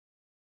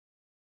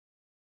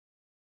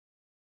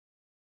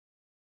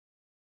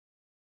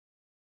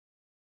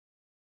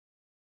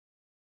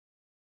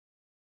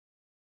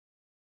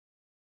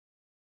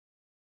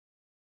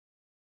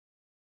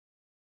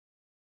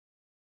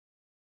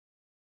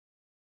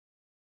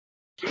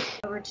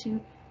Over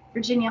to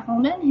Virginia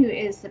Holman, who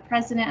is the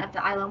president of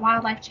the Island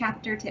Wildlife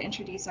Chapter, to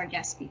introduce our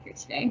guest speaker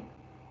today.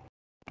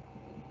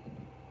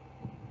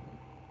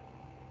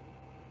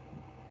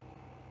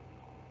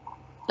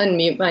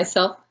 Unmute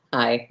myself.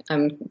 Hi,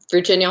 I'm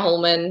Virginia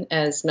Holman.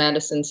 As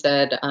Madison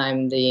said,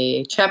 I'm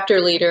the chapter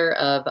leader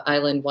of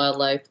Island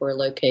Wildlife. We're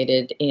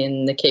located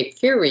in the Cape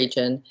Fear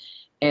region.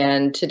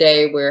 And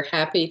today we're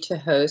happy to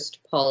host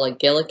Paula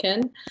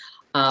Gillikin.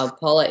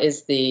 Paula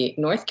is the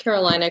North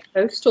Carolina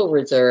Coastal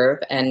Reserve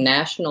and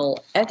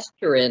National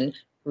Estuarine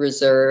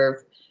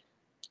Reserve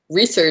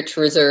Research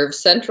Reserve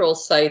Central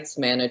Sites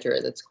Manager.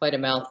 That's quite a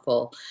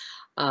mouthful.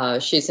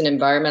 She's an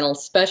environmental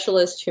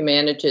specialist who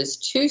manages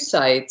 2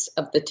 sites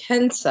of the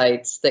 10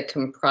 sites that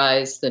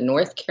comprise the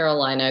North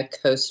Carolina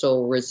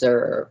Coastal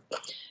Reserve.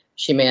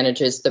 She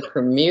manages the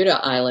Permuda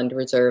Island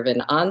Reserve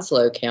in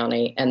Onslow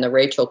County and the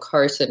Rachel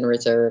Carson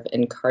Reserve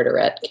in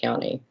Carteret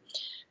County.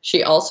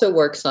 She also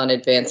works on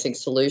advancing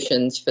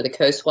solutions for the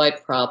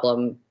coastwide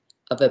problem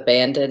of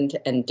abandoned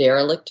and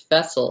derelict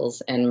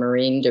vessels and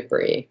marine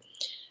debris.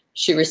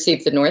 She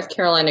received the North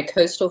Carolina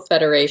Coastal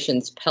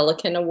Federation's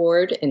Pelican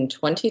Award in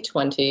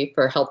 2020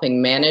 for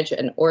helping manage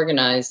and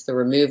organize the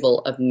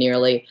removal of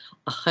nearly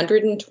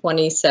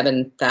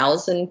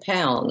 127,000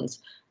 pounds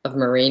of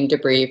marine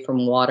debris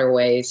from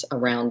waterways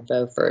around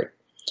Beaufort.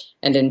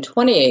 And in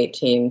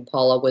 2018,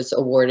 Paula was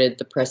awarded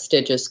the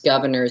prestigious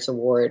Governor's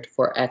Award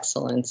for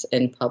Excellence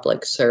in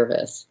Public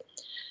Service.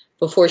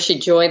 Before she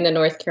joined the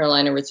North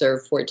Carolina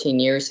Reserve 14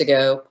 years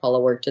ago, Paula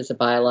worked as a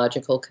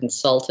biological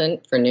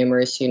consultant for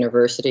numerous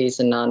universities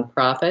and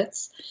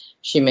nonprofits.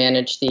 She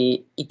managed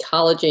the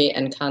Ecology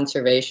and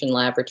Conservation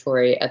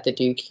Laboratory at the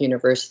Duke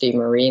University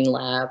Marine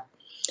Lab.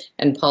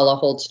 And Paula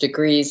holds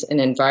degrees in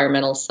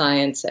environmental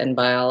science and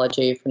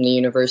biology from the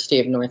University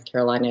of North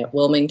Carolina at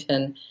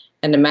Wilmington,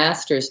 and a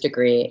master's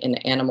degree in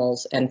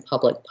animals and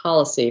public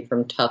policy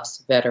from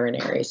Tufts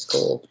Veterinary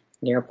School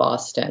near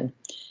Boston.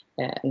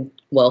 And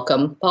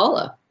welcome,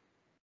 Paula.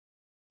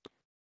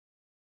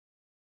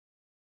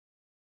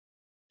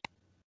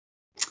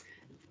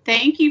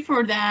 Thank you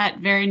for that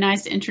very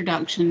nice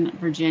introduction,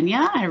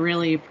 Virginia. I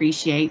really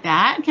appreciate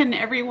that. Can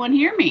everyone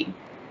hear me?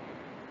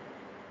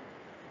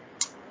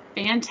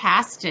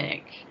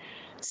 Fantastic.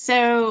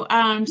 So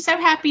I'm so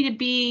happy to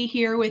be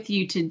here with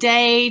you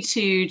today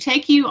to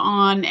take you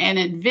on an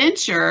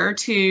adventure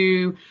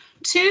to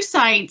 2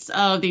 sites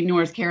of the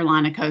North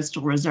Carolina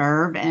Coastal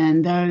Reserve,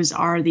 and those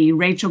are the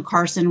Rachel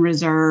Carson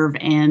Reserve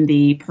and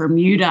the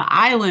Permuda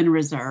Island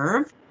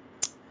Reserve.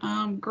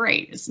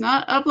 Great. It's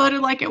not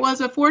uploaded like it was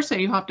before, so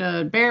you have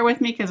to bear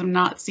with me because I'm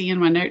not seeing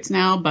my notes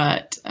now,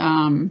 but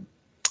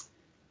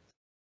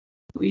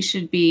we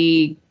should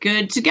be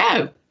good to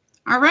go.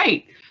 All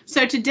right.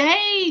 So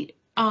today,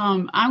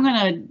 I'm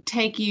going to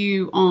take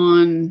you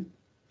on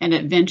an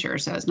adventure.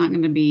 So it's not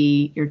going to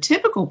be your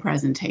typical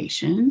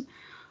presentation,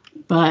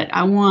 but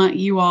I want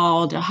you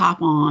all to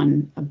hop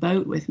on a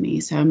boat with me.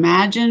 So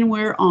imagine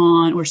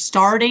we're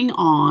starting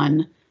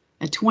on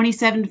a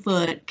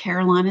 27-foot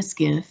Carolina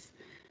skiff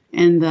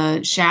in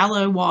the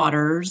shallow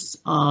waters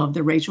of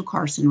the Rachel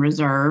Carson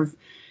Reserve.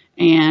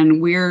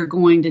 And we're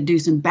going to do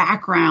some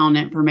background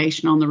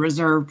information on the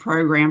reserve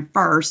program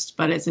first,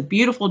 but it's a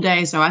beautiful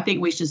day, so I think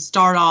we should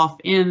start off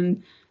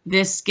in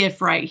this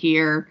skiff right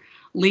here,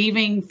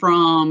 leaving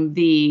from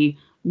the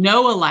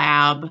NOAA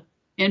lab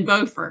in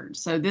Beaufort.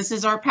 So this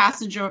is our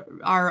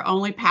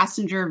only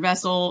passenger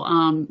vessel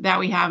that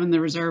we have in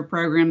the reserve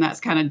program that's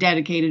kind of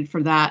dedicated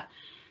for that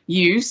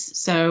use.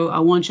 So I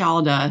want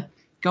y'all to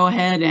go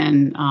ahead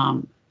and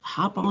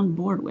hop on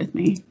board with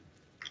me.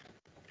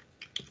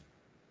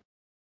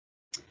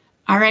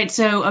 All right,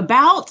 so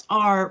about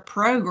our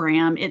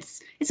program,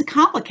 it's a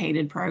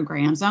complicated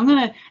program, so I'm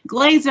going to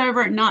glaze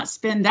over it and not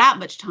spend that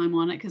much time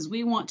on it because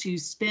we want to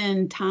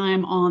spend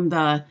time on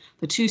the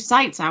 2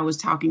 sites I was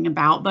talking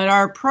about. But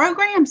our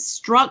program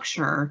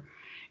structure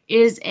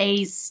is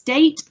a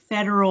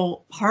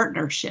state-federal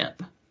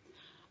partnership.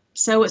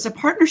 So it's a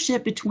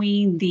partnership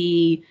between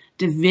the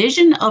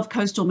Division of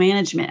Coastal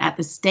Management at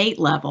the state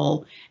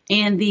level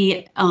and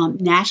the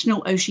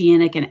National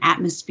Oceanic and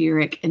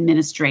Atmospheric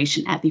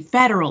Administration at the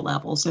federal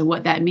level. So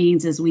what that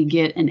means is we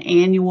get an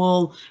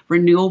annual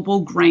renewable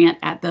grant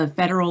at the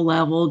federal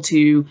level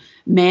to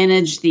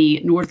manage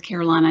the North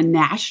Carolina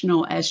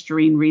National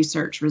Estuarine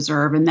Research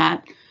Reserve, and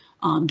that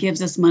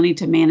gives us money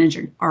to manage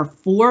our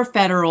 4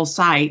 federal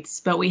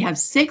sites, but we have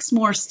 6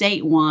 more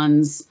state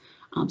ones.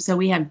 So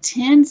we have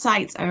 10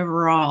 sites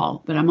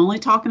overall, but I'm only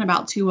talking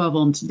about 2 of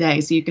them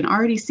today. So you can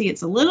already see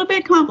it's a little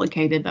bit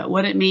complicated, but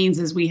what it means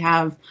is we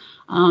have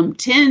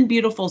 10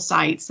 beautiful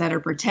sites that are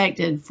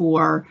protected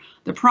for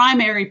the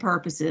primary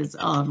purposes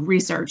of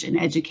research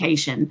and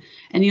education.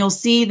 And you'll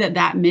see that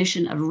that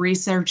mission of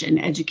research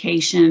and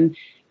education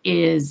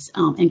is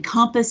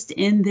encompassed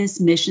in this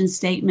mission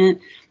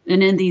statement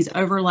and in these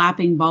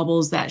overlapping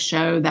bubbles that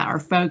show that our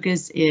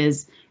focus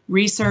is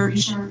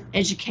research,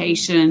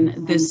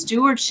 education, the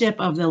stewardship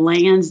of the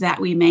lands that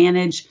we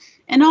manage,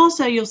 and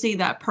also you'll see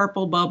that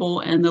purple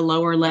bubble in the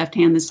lower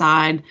left-hand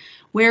side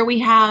where we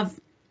have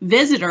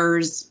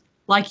visitors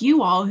like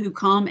you all who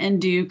come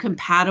and do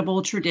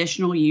compatible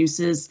traditional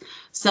uses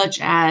such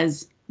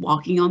as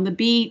walking on the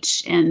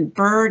beach and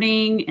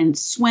birding and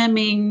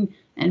swimming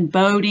and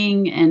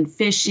boating and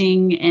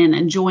fishing and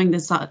enjoying the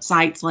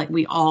sites like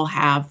we all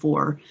have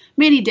for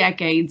many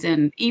decades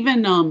and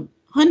even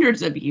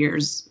hundreds of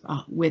years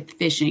with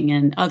fishing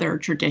and other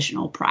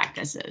traditional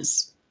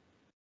practices.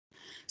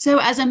 So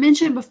as I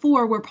mentioned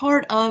before, we're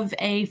part of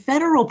a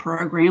federal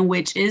program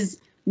which is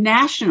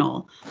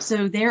national.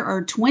 So there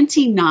are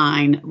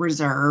 29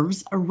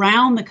 reserves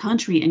around the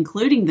country,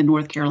 including the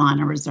North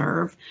Carolina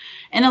Reserve.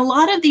 And a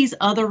lot of these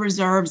other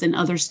reserves in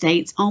other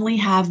states only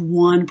have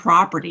one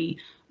property.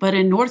 But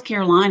in North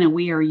Carolina,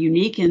 we are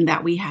unique in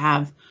that we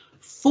have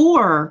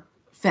 4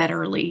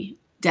 federally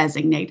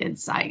designated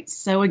sites.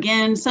 So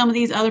again, some of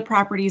these other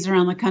properties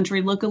around the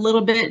country look a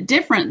little bit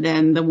different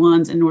than the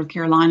ones in North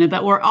Carolina,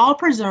 but we're all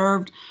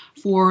preserved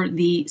for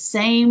the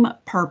same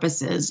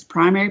purposes,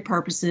 primary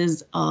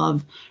purposes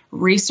of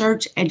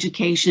research,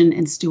 education,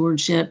 and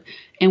stewardship.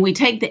 And we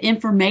take the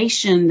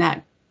information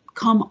that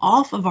come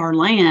off of our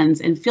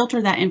lands and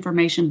filter that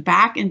information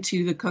back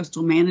into the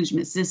coastal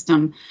management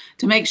system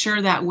to make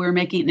sure that we're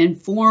making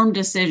informed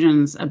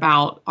decisions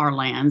about our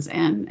lands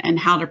and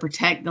how to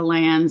protect the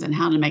lands and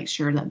how to make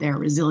sure that they're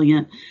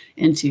resilient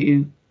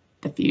into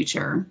the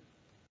future.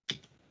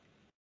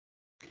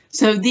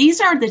 So these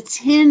are the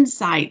 10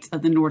 sites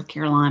of the North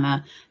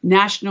Carolina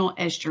National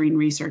Estuarine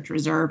Research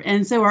Reserve.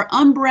 And so our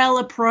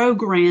umbrella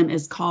program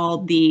is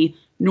called the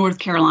North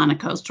Carolina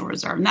Coastal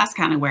Reserve, and that's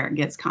kind of where it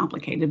gets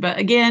complicated. But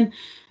again,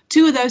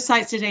 2 of those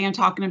sites today I'm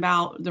talking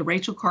about, the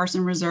Rachel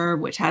Carson Reserve,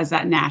 which has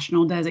that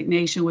national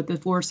designation with the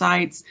 4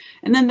 sites,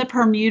 and then the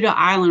Permuda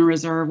Island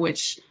Reserve,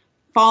 which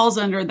falls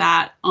under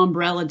that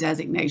umbrella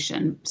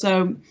designation.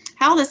 So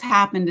how this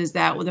happened is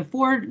that the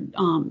 4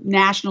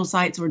 national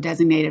sites were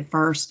designated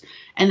first,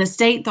 and the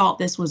state thought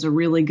this was a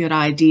really good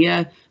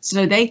idea.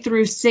 So they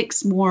threw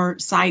 6 more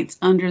sites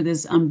under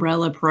this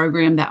umbrella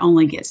program that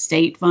only get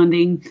state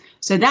funding.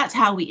 So that's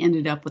how we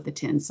ended up with the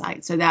 10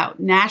 sites. So that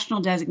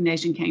national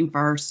designation came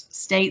first.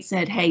 State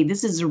said, hey,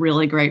 this is a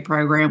really great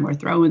program. We're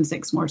throwing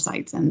 6 more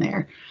sites in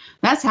there.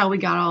 That's how we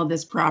got all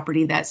this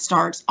property that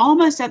starts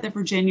almost at the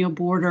Virginia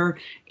border,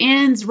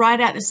 ends right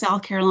at the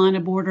South Carolina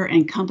border,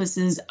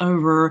 encompasses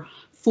over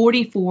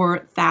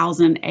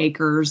 44,000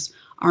 acres.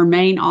 Our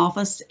main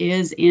office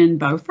is in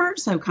Beaufort,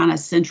 so kind of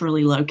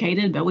centrally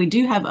located, but we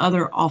do have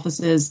other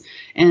offices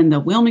in the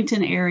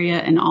Wilmington area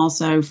and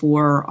also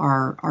for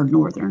our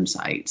northern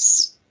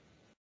sites.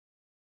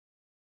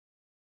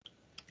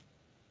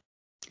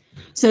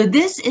 So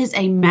this is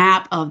a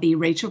map of the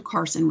Rachel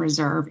Carson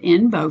Reserve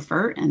in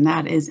Beaufort, and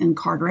that is in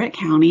Carteret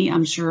County.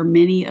 I'm sure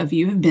many of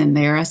you have been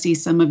there. I see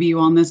some of you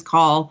on this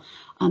call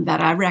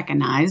that I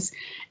recognize.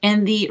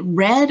 And the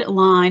red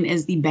line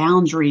is the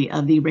boundary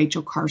of the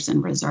Rachel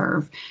Carson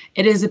Reserve.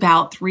 It is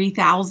about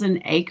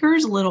 3,000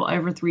 acres, a little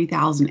over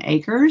 3,000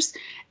 acres.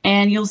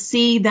 And you'll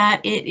see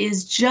that it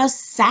is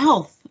just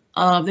south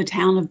of the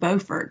town of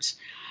Beaufort.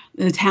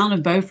 The town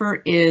of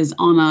Beaufort is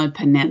on a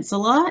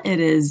peninsula. It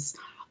is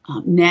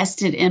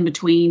nested in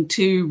between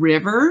 2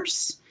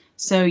 rivers.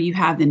 So you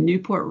have the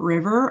Newport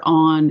River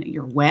on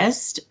your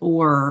west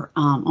or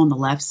on the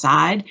left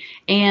side,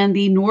 and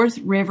the North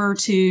River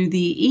to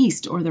the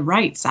east or the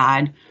right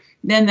side,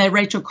 then the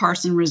Rachel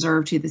Carson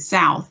Reserve to the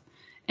south.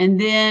 And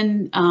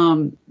then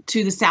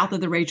to the south of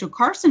the Rachel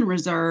Carson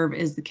Reserve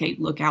is the Cape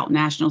Lookout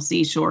National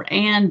Seashore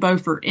and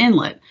Beaufort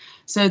Inlet.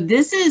 So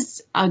this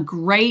is a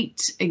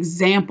great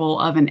example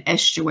of an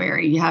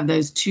estuary. You have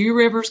those 2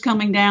 rivers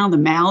coming down, the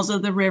mouths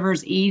of the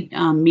rivers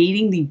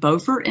meeting the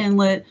Beaufort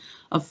Inlet,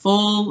 a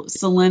full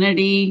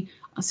salinity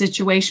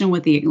situation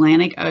with the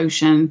Atlantic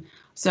Ocean.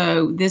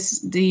 So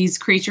these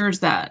creatures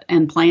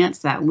and plants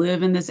that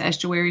live in this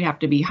estuary have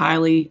to be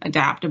highly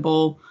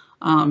adaptable.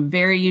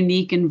 Very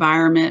unique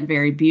environment,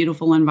 very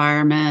beautiful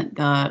environment.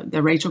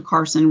 The Rachel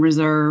Carson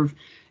Reserve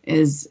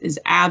is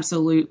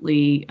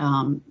absolutely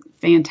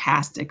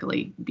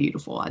fantastically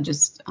beautiful.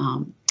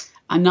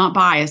 I'm not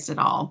biased at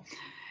all.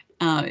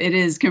 It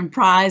is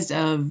comprised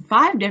of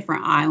 5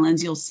 different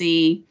islands. You'll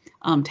see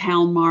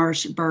Town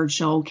Marsh, Bird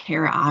Shoal,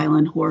 Carrot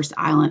Island, Horse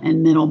Island,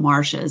 and Middle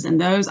Marshes. And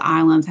those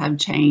islands have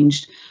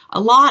changed a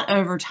lot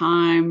over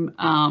time,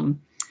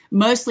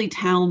 mostly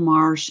Town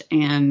Marsh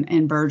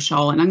and Bird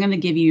Shoal. And I'm going to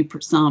give you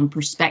some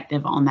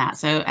perspective on that.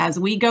 So as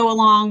we go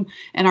along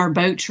in our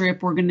boat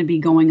trip, we're going to be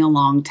going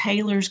along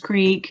Taylor's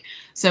Creek.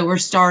 So we're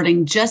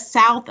starting just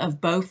south of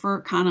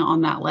Beaufort, kind of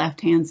on that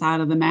left-hand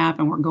side of the map,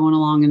 and we're going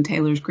along in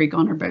Taylor's Creek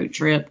on our boat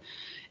trip.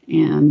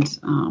 And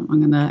I'm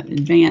going to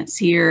advance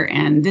here,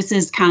 and this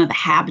is kind of the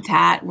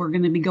habitat we're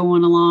going to be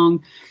going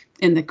along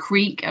in the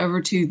creek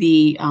over to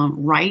the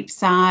right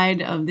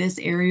side of this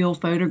aerial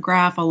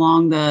photograph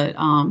along the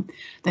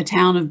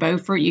town of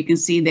Beaufort. You can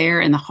see there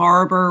in the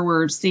harbor,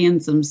 we're seeing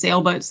some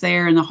sailboats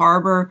there in the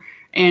harbor,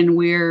 and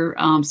we're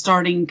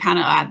starting kind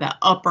of at the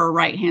upper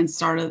right-hand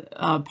part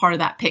of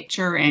that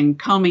picture and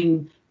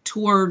coming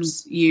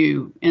towards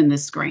you in the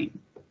screen.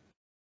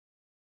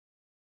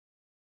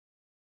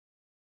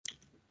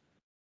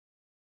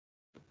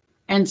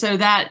 And so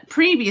that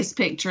previous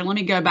picture, let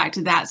me go back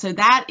to that. So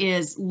that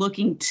is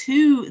looking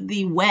to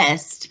the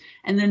west.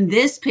 And then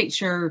this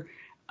picture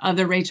of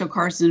the Rachel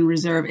Carson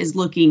Reserve is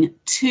looking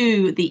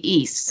to the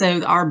east.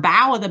 So our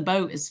bow of the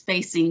boat is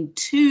facing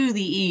to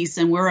the east,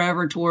 and we're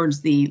over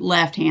towards the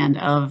left hand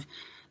of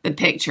the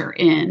picture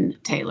in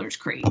Taylor's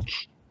Creek.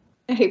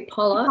 Hey,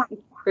 Paula,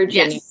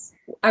 Virginia, Yes.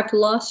 I've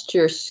lost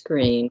your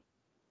screen.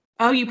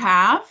 Oh, you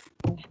have?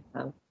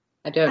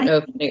 I don't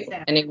know if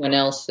anyone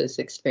else is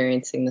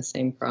experiencing the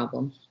same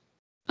problem.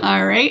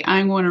 All right,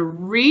 I'm going to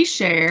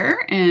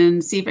reshare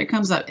and see if it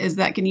comes up.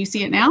 Can you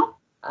see it now?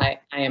 I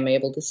am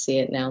able to see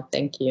it now.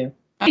 Thank you.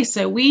 Okay,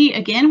 so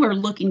we're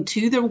looking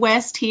to the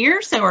west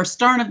here. So our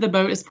stern of the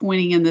boat is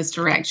pointing in this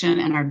direction,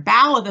 and our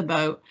bow of the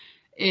boat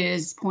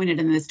is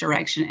pointed in this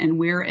direction, and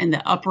we're in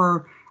the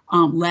upper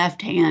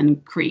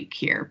left-hand creek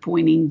here,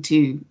 pointing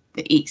to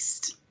the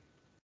east.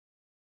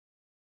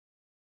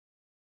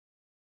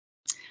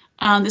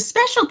 The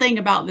special thing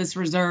about this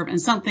reserve,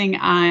 and something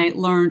I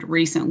learned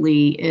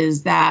recently,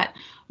 is that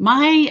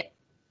my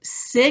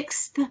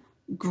 6th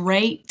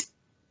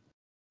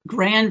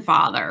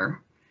great-grandfather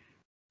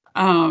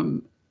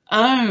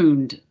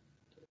owned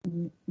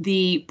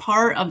the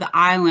part of the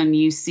island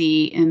you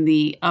see in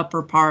the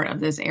upper part of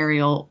this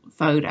aerial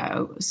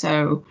photo.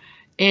 So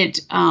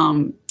it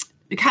kind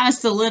of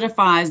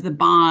solidifies the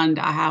bond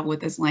I have with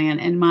this land.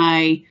 And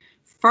my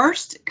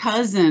first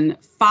cousin,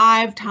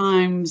 5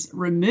 times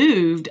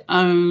removed,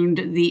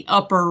 owned the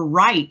upper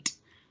right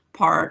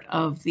part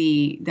of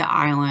the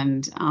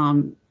island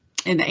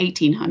in the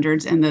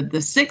 1800s, and the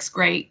 6th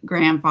great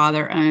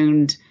grandfather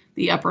owned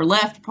the upper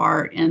left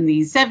part in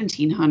the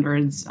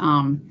 1700s.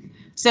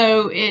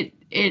 So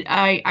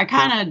I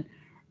kind of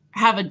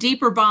have a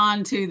deeper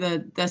bond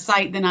to the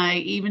site than I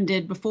even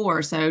did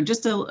before. So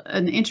just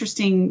an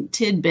interesting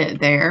tidbit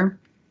there.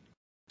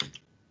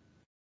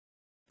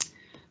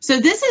 So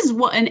this is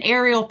an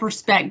aerial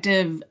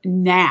perspective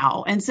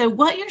now. And so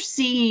what you're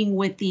seeing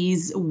with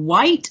these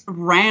white,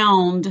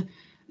 round,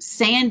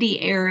 sandy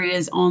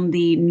areas on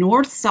the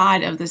north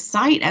side of the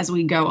site as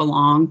we go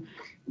along,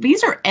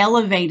 these are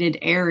elevated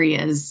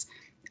areas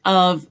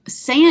of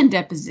sand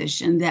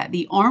deposition that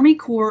the Army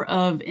Corps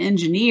of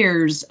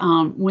Engineers,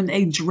 when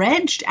they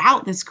dredged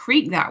out this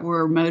creek that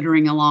we're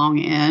motoring along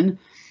in,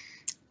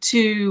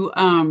 to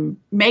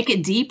make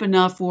it deep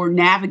enough for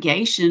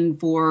navigation,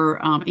 for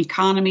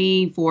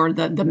economy, for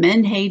the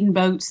Menhaden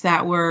boats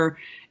that were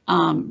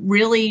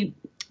really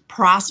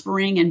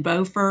prospering in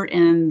Beaufort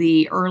in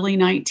the early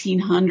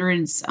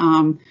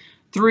 1900s.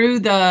 Through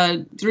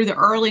the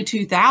early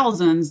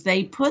 2000s,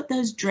 they put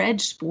those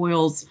dredge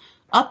spoils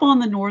up on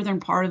the northern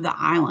part of the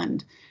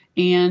island.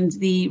 And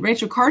the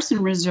Rachel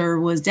Carson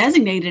Reserve was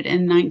designated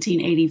in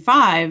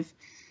 1985.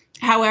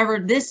 However,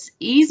 this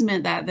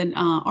easement that the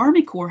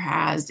Army Corps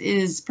has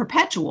is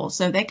perpetual,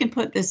 so they can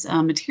put this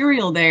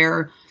material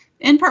there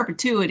in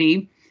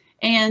perpetuity,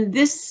 and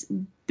this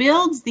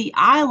builds the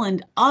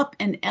island up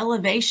in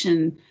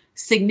elevation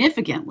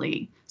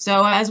significantly.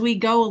 So as we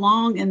go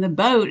along in the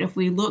boat, if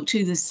we look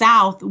to the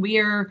south, we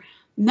are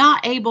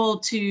not able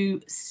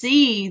to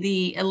see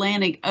the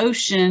Atlantic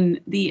Ocean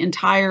the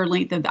entire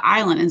length of the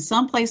island. In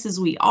some places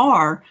we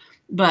are,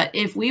 but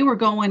if we were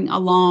going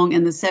along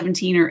in the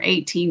 17 or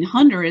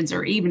 1800s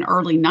or even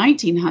early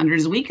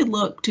 1900s, we could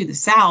look to the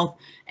south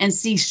and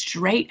see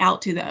straight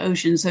out to the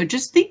ocean. So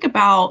just think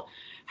about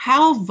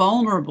how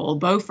vulnerable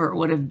Beaufort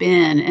would have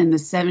been in the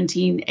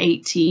 17,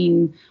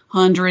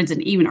 1800s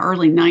and even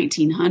early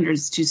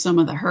 1900s to some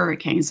of the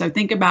hurricanes. So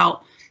think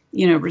about,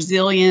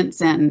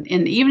 resilience and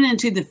even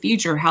into the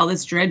future, how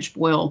this dredge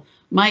spoil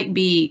might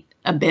be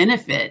a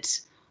benefit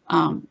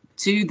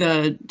to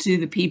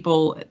the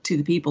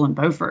people in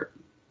Beaufort.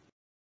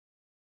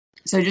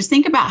 So just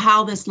think about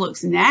how this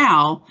looks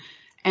now,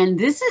 and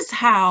this is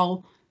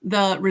how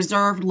the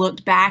reserve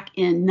looked back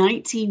in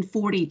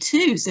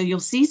 1942. So you'll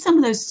see some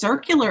of those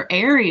circular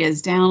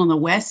areas down on the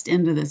west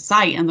end of the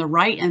site and the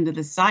right end of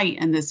the site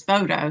in this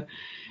photo.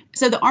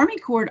 So the Army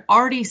Corps had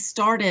already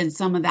started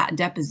some of that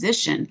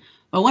deposition.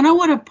 But what I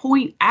want to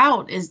point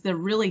out is the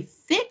really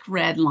thick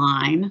red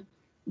line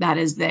that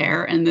is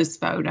there in this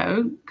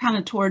photo, kind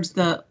of towards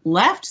the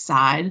left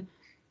side.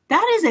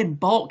 That is a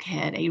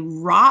bulkhead, a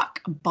rock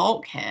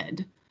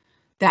bulkhead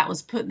that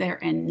was put there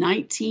in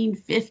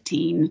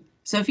 1915.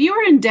 So if you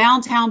were in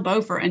downtown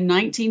Beaufort in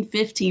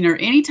 1915 or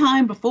any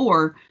time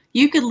before,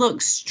 you could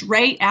look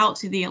straight out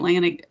to the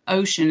Atlantic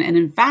Ocean. And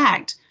in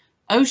fact,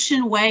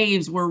 ocean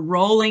waves were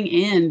rolling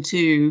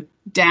into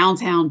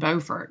downtown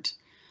Beaufort.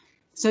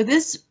 So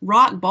this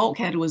rock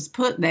bulkhead was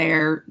put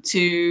there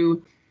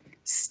to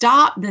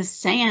stop the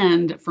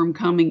sand from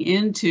coming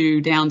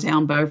into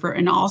downtown Beaufort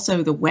and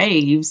also the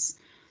waves,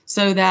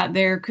 so that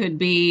there could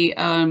be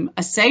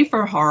a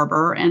safer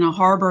harbor and a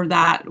harbor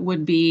that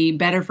would be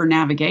better for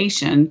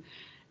navigation.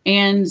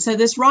 And so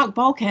this rock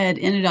bulkhead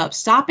ended up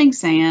stopping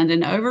sand,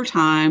 and over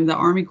time the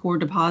Army Corps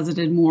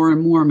deposited more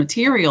and more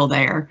material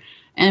there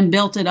and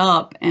built it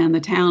up, and the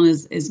town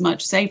is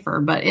much safer,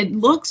 but it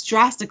looks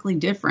drastically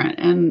different.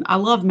 And I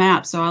love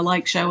maps, so I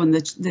like showing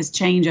this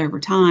change over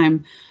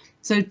time.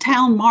 So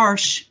Town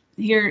Marsh,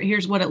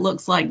 here's what it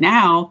looks like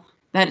now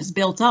that it's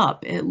built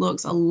up. It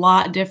looks a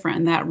lot different,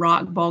 and that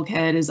rock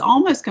bulkhead is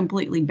almost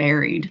completely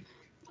buried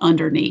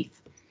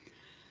underneath.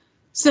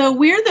 So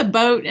we're the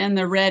boat and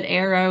the red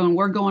arrow, and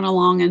we're going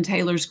along in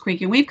Taylor's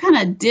Creek, and we've kind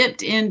of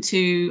dipped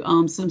into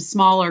some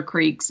smaller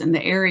creeks in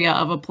the area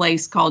of a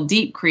place called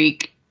Deep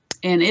Creek,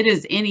 and it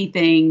is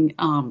anything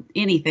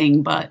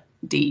but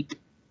deep.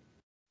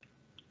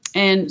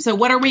 And so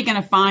what are we going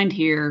to find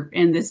here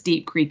in this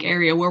Deep Creek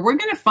area? Where we're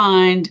going to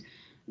find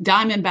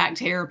diamondback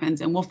terrapins,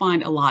 and we'll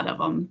find a lot of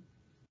them.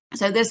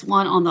 So this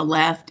one on the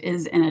left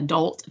is an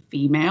adult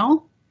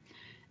female.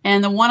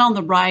 And the one on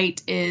the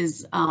right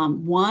is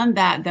one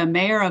that the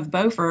mayor of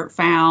Beaufort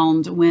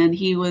found when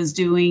he was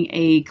doing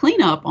a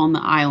cleanup on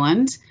the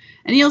island.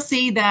 And you'll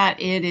see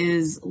that it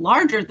is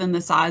larger than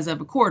the size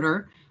of a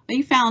quarter.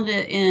 He found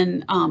it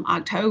in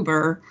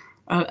October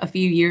a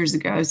few years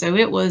ago. So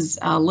it was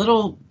a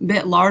little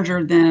bit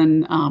larger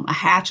than a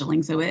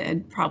hatchling. So it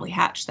had probably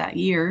hatched that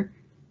year.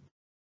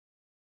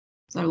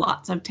 So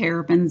lots of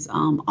terrapins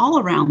all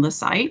around the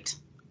site.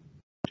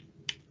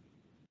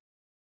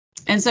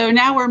 And so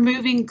now we're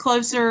moving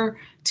closer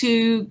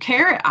to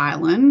Carteret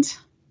Island.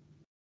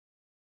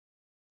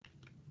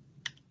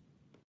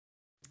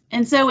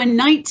 And so in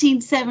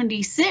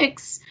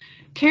 1976,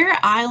 Carteret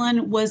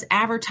Island was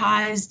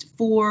advertised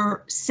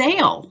for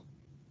sale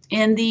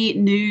in the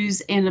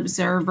News and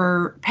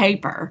Observer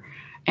paper.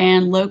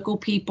 And local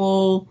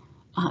people,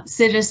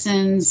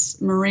 citizens,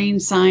 marine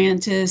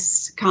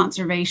scientists,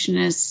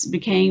 conservationists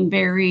became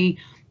very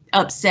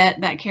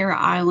upset that Carteret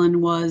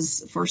Island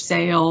was for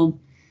sale.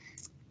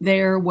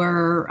 There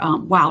were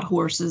wild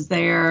horses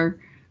there.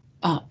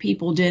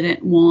 People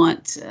didn't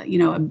want,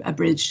 a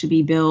bridge to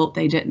be built.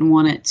 They didn't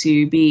want it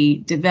to be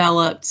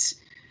developed.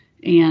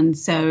 And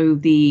so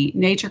the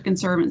Nature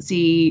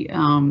Conservancy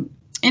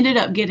ended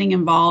up getting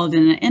involved,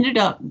 and it ended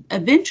up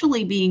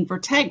eventually being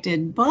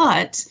protected,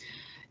 but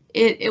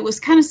it was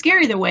kind of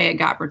scary the way it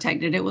got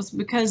protected. It was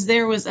because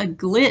there was a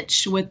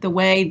glitch with the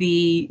way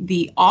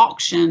the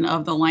auction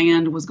of the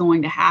land was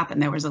going to happen.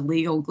 There was a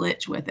legal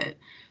glitch with it.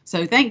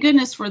 So thank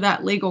goodness for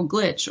that legal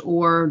glitch,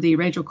 or the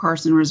Rachel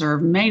Carson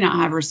Reserve may not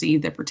have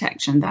received the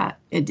protection that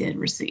it did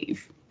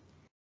receive.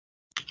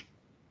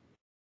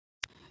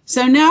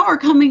 So now we're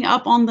coming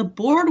up on the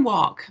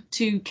boardwalk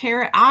to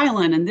Carteret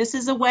Island, and this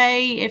is a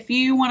way, if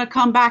you want to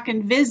come back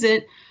and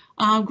visit,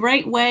 a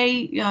great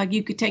way.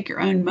 You could take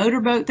your own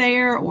motorboat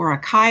there, or a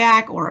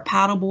kayak, or a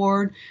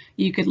paddleboard.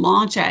 You could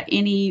launch at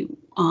any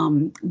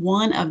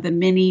one of the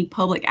many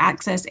public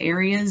access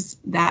areas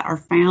that are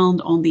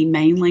found on the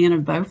mainland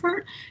of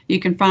Beaufort. You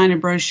can find a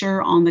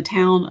brochure on the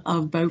town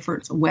of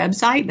Beaufort's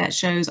website that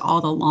shows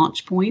all the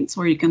launch points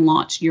where you can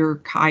launch your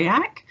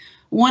kayak.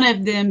 One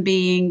of them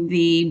being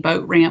the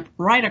boat ramp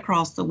right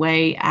across the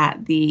way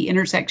at the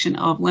intersection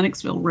of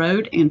Lennoxville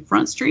Road and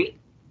Front Street.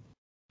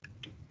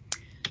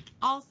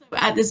 Also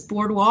at this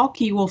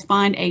boardwalk, you will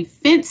find a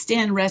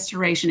fenced-in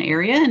restoration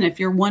area. And if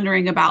you're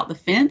wondering about the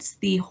fence,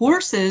 the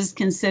horses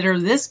consider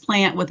this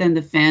plant within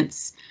the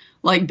fence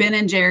like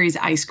Ben & Jerry's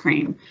ice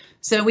cream.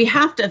 So we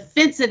have to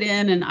fence it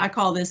in, and I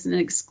call this an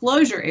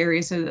exclosure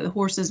area so that the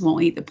horses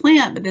won't eat the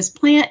plant. But this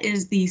plant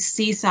is the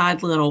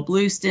seaside little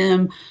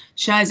bluestem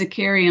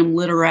Schizocarium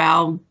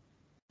littorale.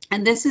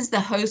 And this is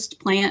the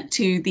host plant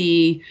to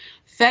the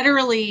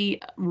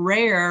federally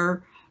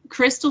rare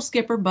crystal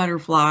skipper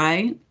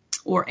butterfly,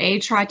 or A.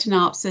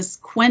 Tritonopsis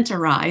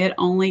quinteri. It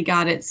only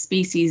got its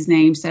species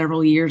name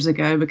several years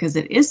ago because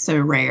it is so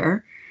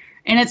rare.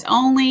 And it's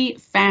only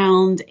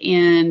found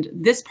in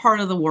this part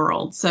of the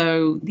world.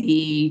 So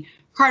the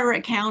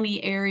Carteret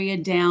County area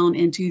down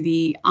into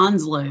the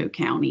Onslow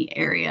County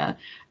area.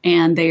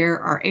 And there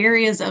are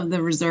areas of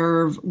the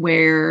reserve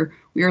where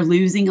we are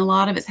losing a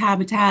lot of its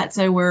habitat.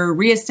 So we're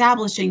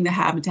reestablishing the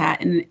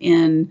habitat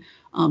in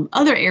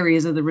other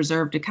areas of the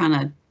reserve to kind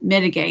of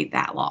mitigate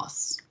that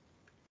loss.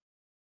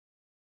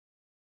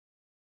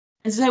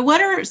 And so what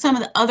are some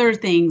of the other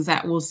things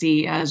that we'll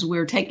see as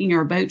we're taking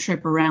our boat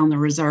trip around the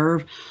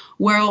reserve?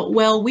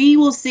 Well, we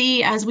will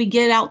see as we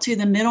get out to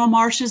the Middle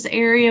Marshes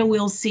area,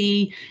 we'll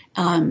see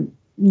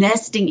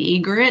nesting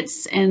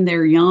egrets and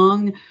their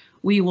young.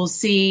 We will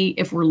see,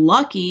 if we're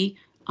lucky,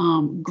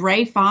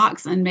 gray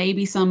fox and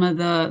maybe some of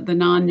the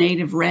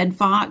non-native red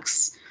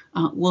fox.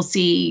 We'll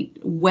see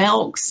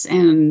whelks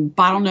and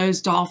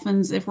bottlenose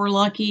dolphins if we're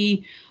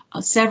lucky,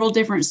 several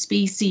different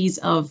species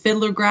of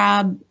fiddler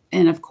crab,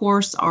 and of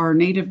course our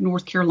native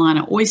North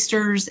Carolina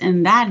oysters,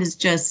 and that is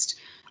just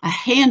a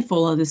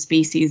handful of the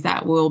species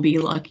that we'll be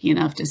lucky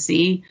enough to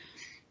see.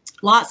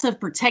 Lots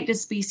of protected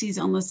species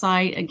on the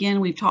site.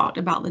 Again, we've talked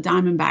about the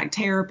diamondback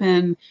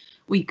terrapin.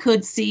 We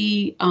could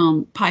see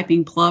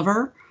piping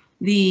plover,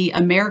 the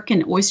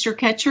American oyster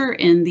catcher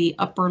in the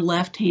upper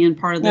left-hand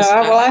part of this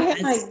photo. I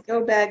have my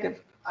go bag of.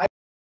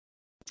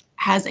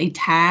 Has a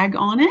tag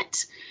on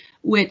it,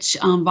 which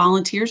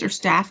volunteers or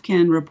staff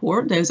can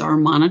report. Those are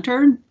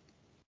monitored.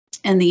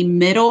 And the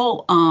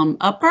middle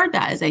upper,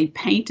 that is a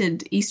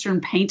painted,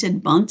 Eastern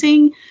painted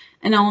bunting.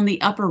 And on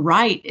the upper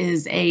right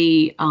is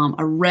a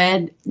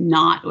red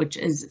knot, which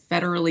is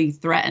federally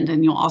threatened,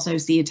 and you'll also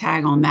see a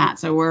tag on that.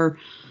 So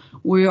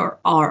we are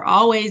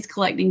always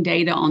collecting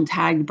data on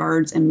tagged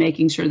birds and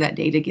making sure that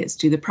data gets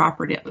to the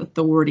proper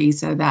authority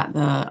so that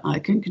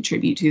can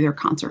contribute to their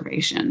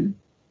conservation.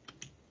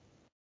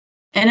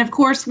 And of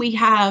course, we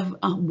have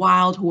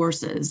wild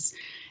horses.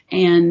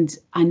 And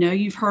I know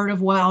you've heard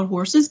of wild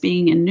horses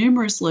being in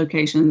numerous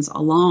locations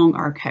along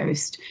our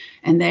coast,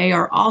 and they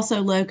are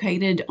also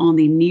located on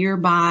the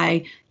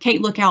nearby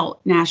Cape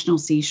Lookout National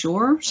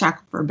Seashore,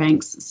 Shackelford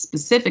Banks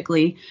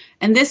specifically.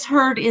 And this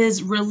herd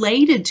is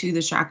related to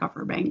the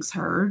Shackelford Banks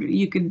herd.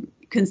 You could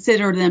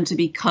consider them to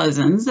be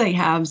cousins. They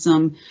have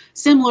some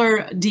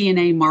similar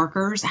DNA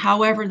markers.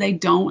 However, they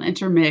don't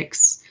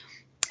intermix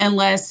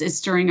unless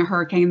it's during a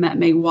hurricane that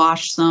may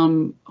wash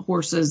some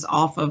horses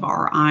off of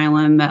our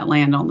island that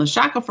land on the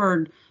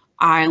Shackelford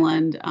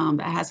Island.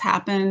 That has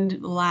happened.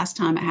 The last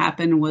time it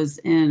happened was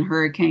in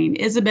Hurricane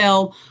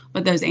Isabel,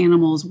 but those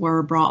animals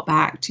were brought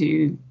back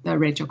to the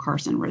Rachel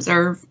Carson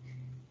Reserve.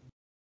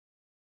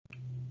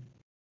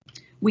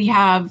 We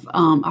have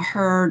a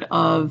herd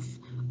of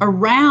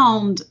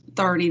around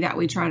 30 that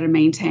we try to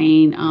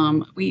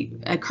maintain. We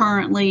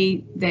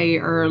currently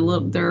they're a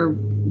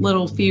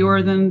little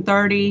fewer than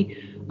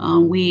 30.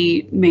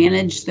 We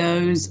manage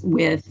those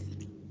with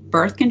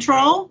birth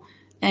control,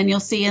 and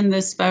you'll see in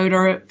this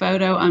photo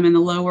I'm in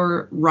the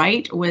lower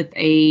right with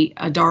a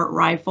dart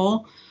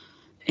rifle,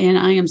 and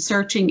I am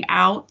searching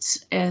out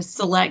a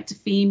select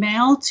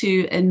female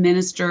to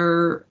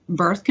administer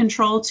birth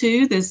control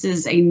to. This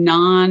is a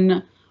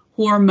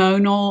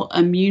non-hormonal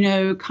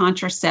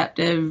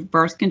immunocontraceptive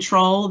birth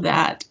control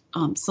that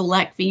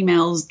select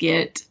females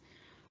get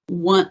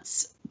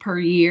once per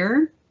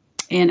year.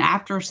 And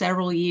after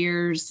several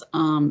years,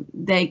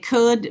 they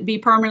could be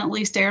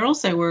permanently sterile.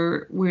 So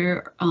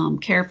we're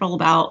careful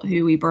about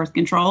who we birth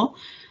control.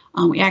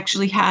 We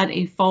actually had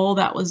a foal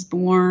that was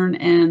born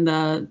in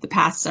the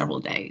past several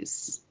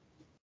days.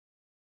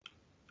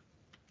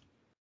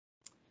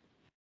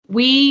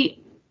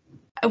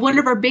 One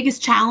of our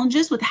biggest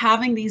challenges with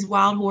having these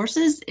wild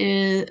horses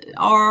is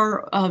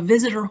our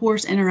visitor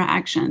horse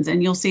interactions.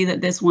 And you'll see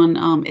that this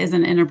one is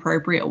an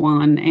inappropriate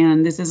one.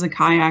 And this is a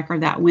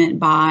kayaker that went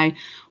by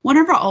one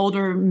of our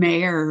older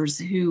mares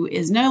who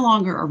is no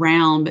longer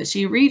around, but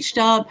she reached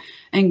up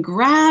and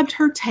grabbed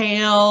her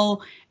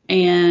tail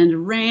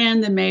and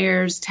ran the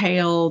mare's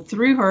tail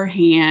through her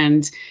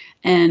hand.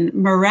 And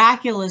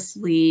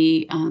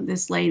miraculously,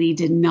 this lady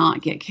did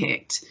not get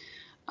kicked.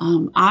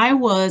 I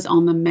was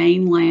on the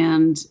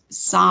mainland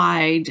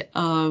side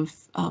of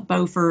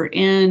Beaufort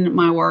in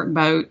my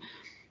workboat,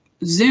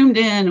 zoomed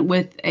in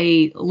with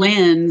a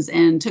lens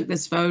and took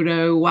this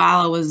photo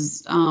while I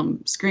was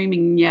screaming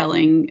and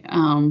yelling,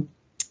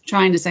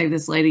 trying to save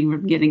this lady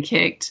from getting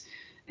kicked.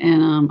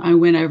 And I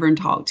went over and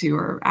talked to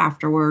her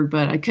afterward,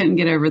 but I couldn't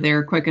get over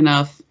there quick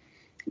enough.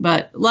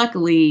 But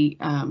luckily,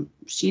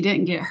 she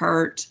didn't get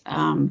hurt.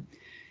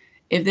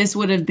 If this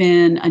would have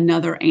been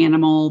another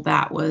animal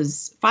that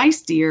was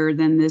feistier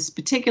than this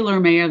particular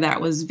mare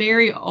that was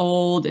very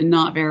old and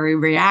not very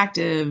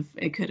reactive,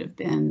 it could have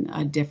been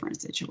a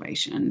different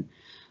situation.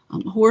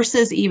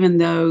 Horses, even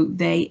though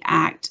they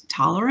act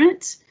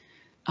tolerant,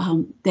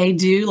 they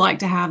do like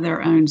to have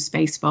their own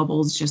space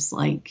bubbles just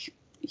like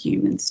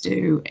humans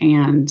do,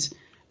 and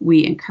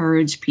we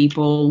encourage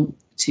people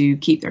to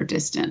keep their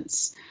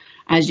distance.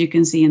 As you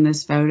can see in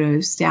this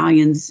photo,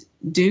 stallions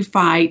do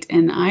fight,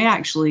 and I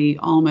actually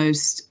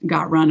almost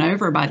got run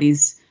over by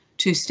these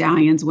two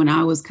stallions when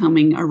I was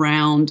coming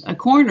around a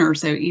corner.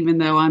 So even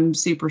though I'm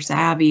super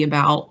savvy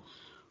about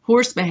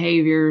horse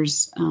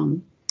behaviors,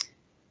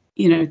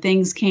 you know,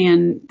 things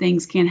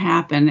can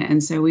happen,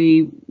 and so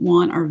we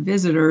want our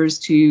visitors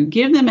to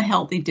give them a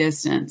healthy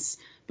distance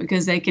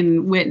because they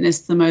can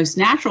witness the most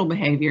natural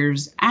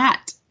behaviors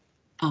at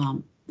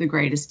the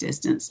greatest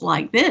distance,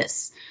 like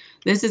this.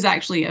 This is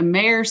actually a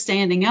mare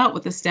standing up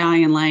with a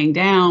stallion laying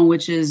down,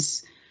 which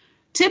is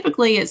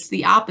typically it's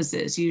the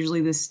opposite. It's usually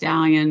the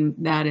stallion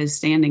that is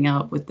standing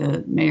up with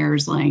the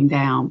mares laying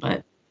down.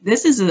 But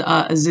this is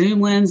a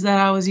zoom lens that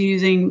I was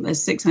using, a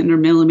 600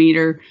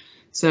 millimeter.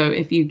 So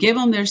if you give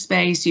them their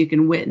space, you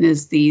can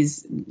witness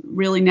these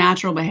really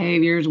natural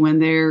behaviors when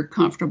they're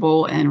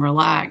comfortable and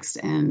relaxed,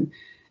 and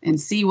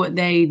see what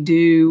they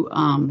do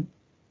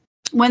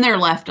when they're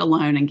left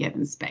alone and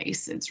given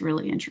space. It's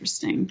really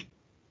interesting.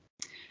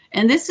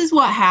 And this is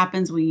what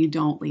happens when you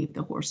don't leave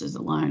the horses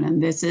alone.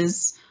 And this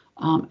is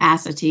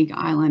Assateague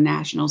Island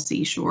National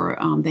Seashore.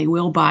 They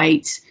will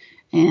bite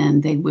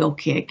and they will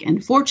kick.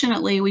 And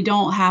fortunately, we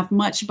don't have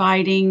much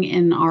biting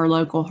in our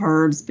local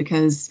herds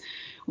because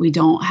we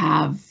don't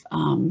have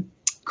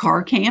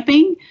car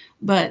camping.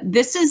 But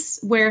this is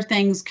where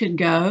things could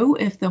go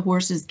if the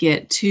horses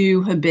get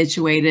too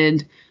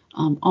habituated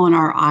on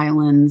our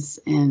islands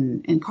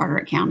in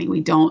Carteret County. We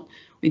don't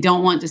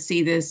want to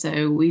see this,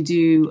 so we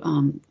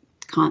do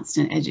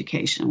constant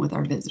education with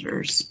our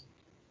visitors.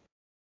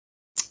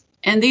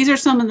 And these are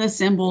some of the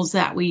symbols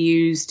that we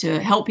use to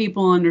help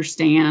people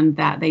understand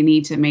that they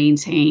need to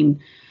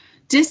maintain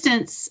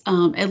distance,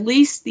 at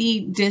least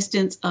the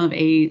distance of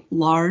a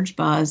large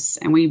bus,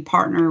 and we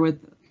partner with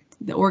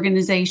the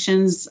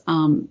organizations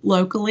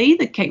locally,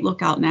 the Cape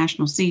Lookout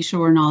National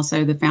Seashore, and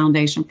also the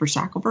Foundation for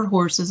Shackleford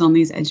Horses on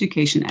these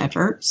education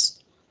efforts.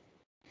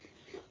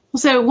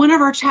 So one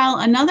of our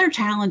another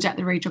challenge at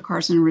the Rachel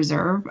Carson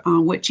Reserve,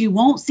 which you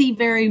won't see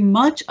very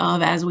much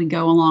of as we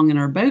go along in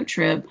our boat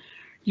trip.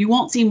 You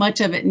won't see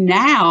much of it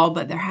now,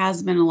 but there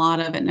has been a lot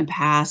of it in the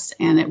past,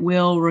 and it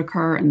will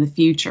recur in the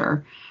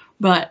future.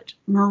 But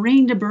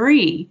marine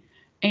debris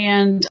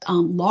and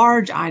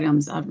large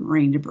items of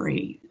marine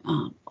debris.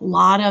 A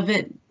lot of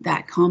it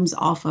that comes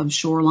off of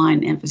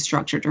shoreline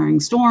infrastructure during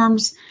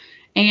storms,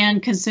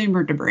 and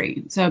consumer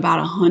debris. So about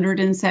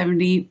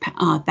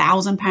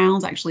 170,000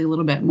 pounds, actually a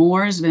little bit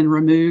more, has been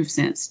removed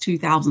since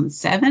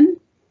 2007.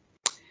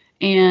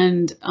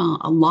 And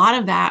a lot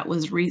of that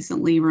was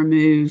recently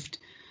removed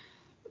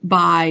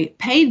by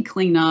paid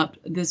cleanup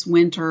this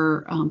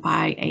winter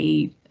by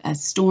a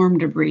storm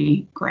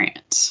debris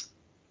grant.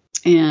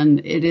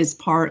 And it is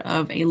part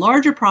of a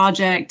larger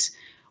project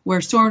where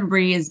storm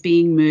debris is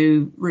being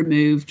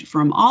removed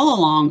from all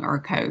along our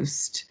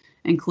coast,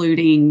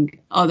 including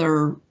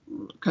other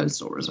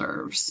coastal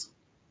reserves.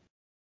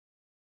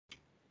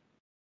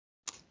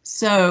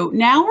 So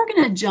now we're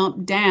going to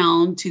jump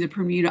down to the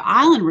Permuda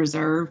Island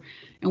Reserve,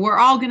 and we're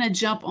all going to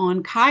jump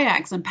on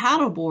kayaks and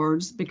paddle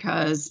boards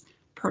because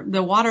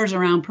the waters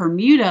around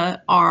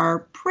Permuda are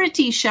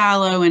pretty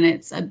shallow, and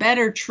it's a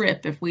better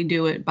trip if we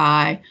do it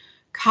by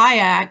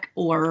kayak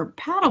or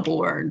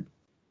paddleboard.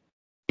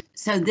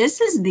 So this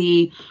is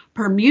the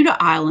Permuda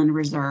Island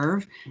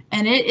Reserve,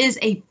 and it is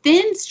a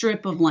thin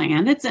strip of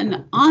land. It's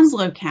in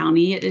Onslow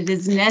County. It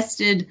is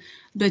nested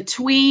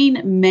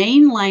between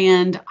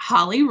mainland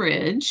Holly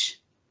Ridge,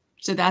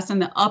 so that's in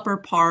the upper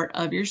part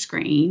of your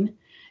screen,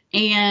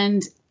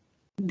 and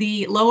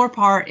the lower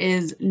part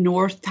is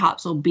North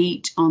Topsail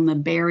Beach on the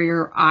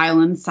Barrier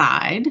Island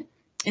side.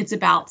 It's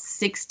about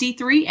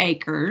 63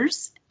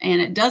 acres, and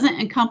it doesn't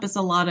encompass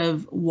a lot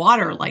of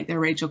water like the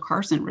Rachel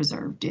Carson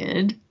Reserve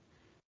did.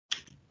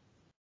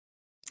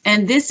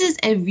 And this is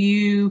a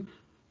view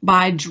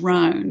by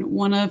drone.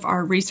 One of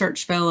our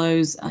research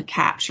fellows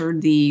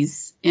captured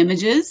these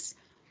images.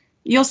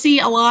 You'll see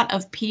a lot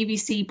of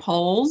PVC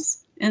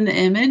poles in the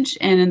image,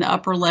 and in the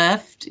upper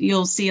left,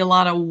 you'll see a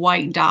lot of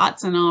white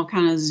dots, and I'll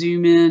kind of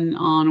zoom in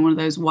on one of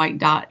those white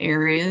dot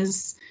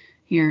areas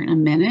here in a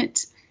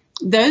minute.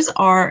 Those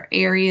are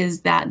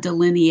areas that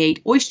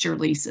delineate oyster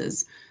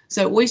leases.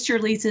 So oyster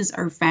leases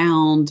are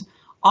found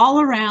all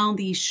around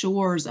the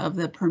shores of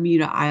the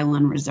Permuda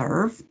Island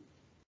Reserve.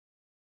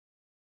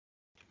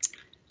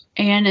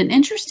 And an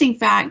interesting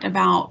fact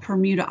about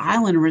Permuda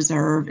Island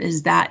Reserve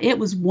is that it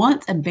was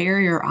once a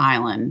barrier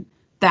island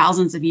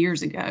thousands of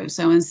years ago.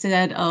 So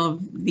instead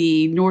of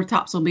the North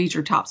Topsail Beach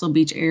or Topsail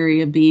Beach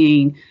area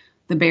being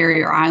the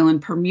barrier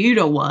island,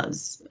 Permuda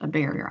was a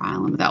barrier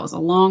island, but that was a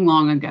long,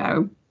 long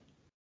ago.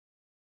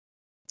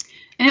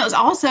 And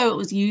it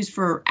was used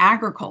for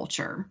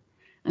agriculture.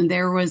 And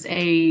there was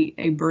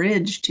a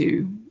bridge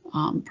to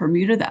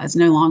Permuda that is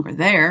no longer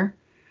there.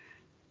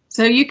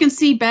 So you can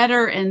see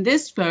better in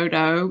this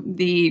photo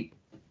the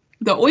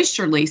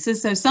oyster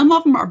leases. So some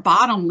of them are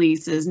bottom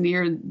leases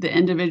near the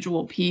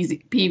individual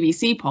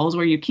PVC poles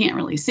where you can't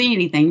really see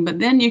anything, but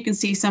then you can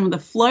see some of the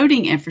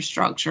floating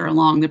infrastructure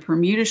along the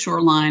Permuda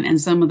shoreline and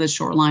some of the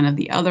shoreline of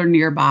the other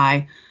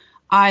nearby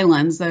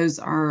islands. Those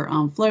are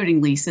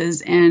floating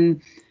leases,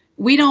 and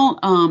we don't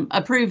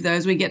approve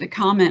those. We get to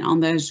comment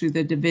on those through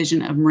the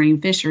Division of Marine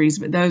Fisheries,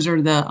 but those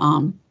are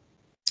the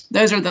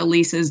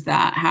leases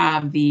that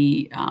have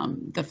the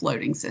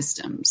floating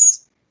systems.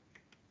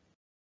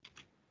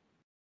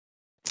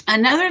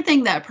 Another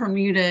thing that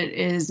Permuda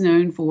is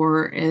known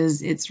for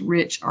is its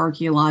rich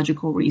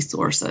archaeological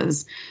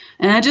resources.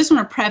 And I just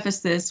want to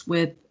preface this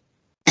with,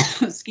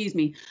 excuse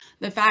me,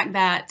 the fact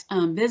that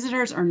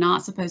visitors are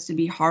not supposed to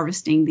be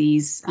harvesting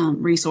these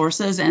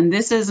resources. And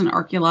this is an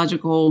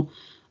archaeological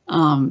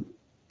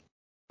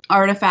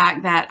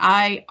artifact that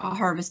I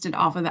harvested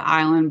off of the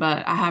island,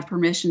 but I have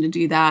permission to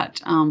do that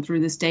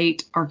through the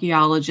state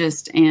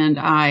archaeologist, and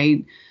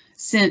I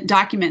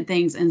document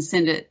things and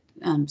send it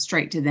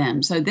straight to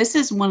them. So this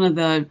is one of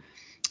the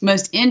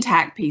most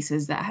intact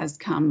pieces that has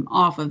come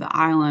off of the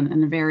island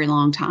in a very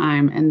long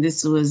time, and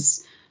this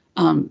was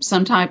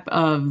some type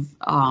of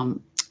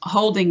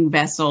holding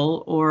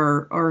vessel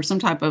or some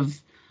type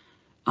of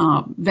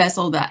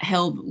vessel that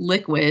held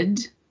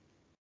liquid.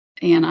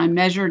 And I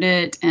measured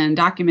it and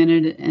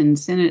documented it and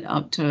sent it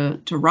up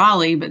to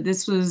Raleigh, but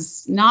this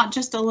was not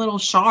just a little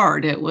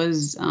shard. It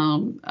was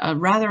a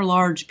rather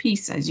large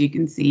piece, as you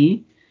can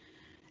see.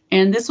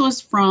 And this was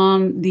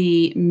from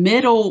the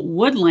Middle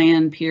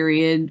Woodland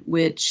period,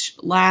 which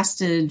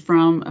lasted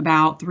from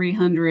about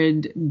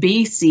 300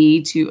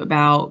 BC to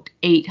about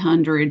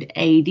 800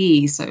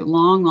 AD, so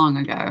long, long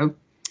ago.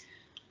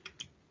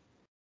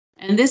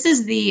 And this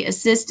is the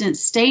assistant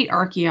state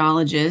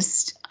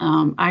archaeologist.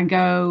 I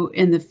go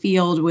in the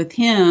field with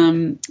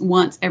him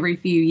once every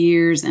few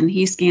years, and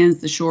he scans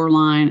the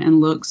shoreline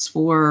and looks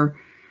for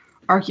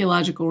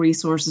archaeological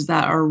resources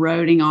that are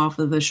eroding off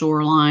of the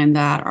shoreline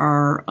that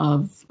are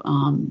of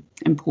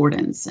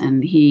importance,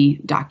 and he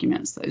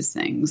documents those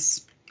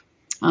things.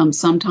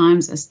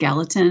 Sometimes a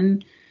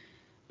skeleton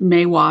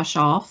may wash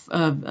off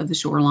of the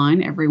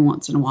shoreline every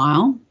once in a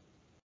while.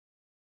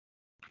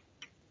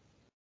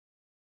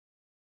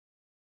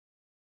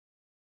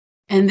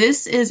 And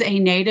this is a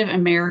Native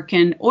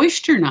American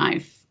oyster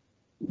knife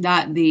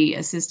that the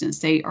assistant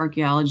state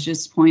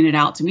archaeologist pointed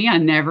out to me. I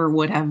never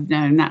would have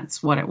known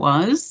that's what it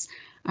was.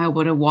 I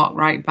would have walked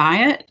right by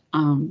it.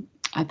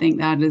 I think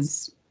that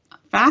is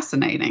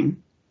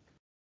fascinating.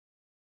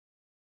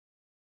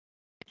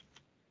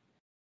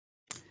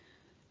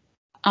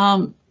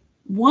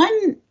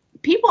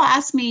 People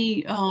ask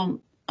me, oh,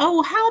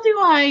 how do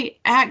I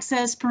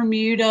access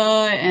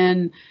Permuda,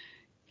 and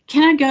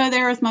can I go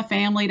there with my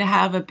family to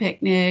have a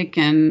picnic?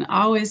 And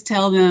I always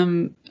tell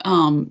them,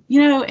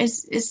 you know,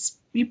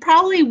 you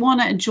probably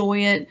want to enjoy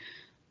it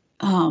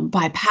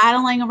by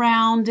paddling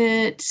around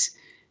it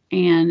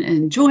and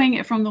enjoying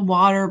it from the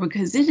water,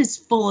 because it is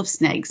full of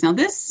snakes. Now,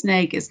 this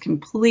snake is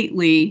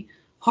completely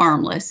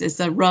harmless. It's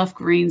a rough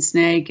green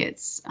snake.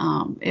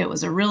 It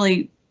was a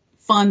really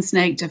fun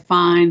snake to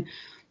find,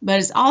 but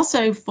it's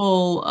also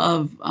full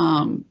of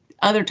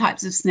other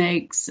types of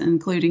snakes,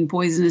 including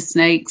poisonous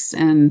snakes,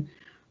 and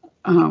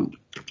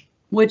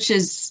which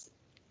is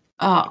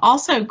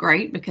also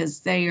great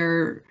because they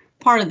are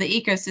part of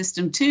the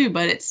ecosystem too.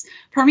 But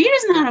Permuda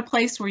is not a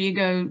place where you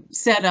go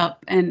set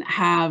up and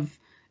have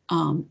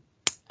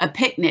a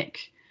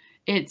picnic.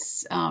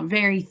 It's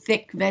very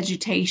thick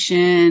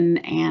vegetation,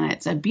 and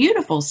it's a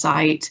beautiful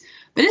site,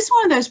 but it's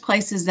one of those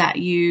places that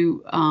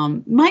you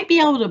might be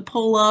able to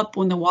pull up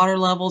when the water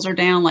levels are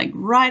down, like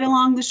right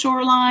along the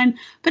shoreline,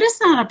 but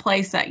it's not a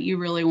place that you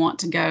really want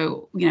to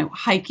go, you know,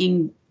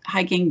 hiking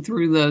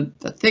through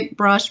the thick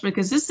brush,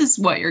 because this is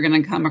what you're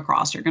going to come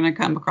across. You're going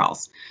to come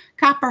across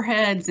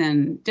copperheads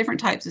and different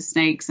types of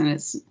snakes, and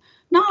it's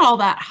not all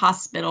that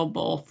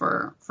hospitable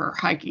for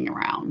hiking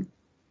around.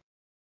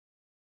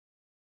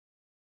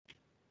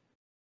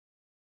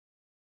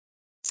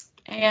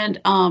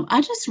 And I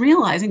just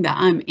realizing that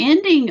I'm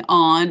ending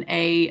on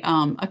a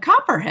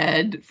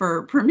copperhead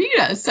for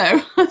Permuda,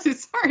 so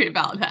sorry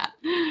about that.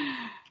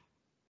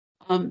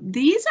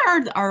 These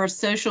are our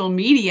social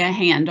media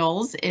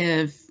handles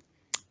if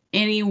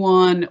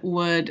anyone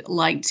would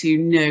like to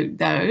note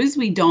those.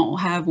 We don't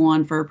have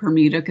one for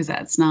Permuda because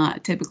that's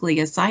not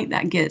typically a site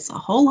that gets a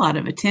whole lot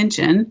of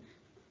attention.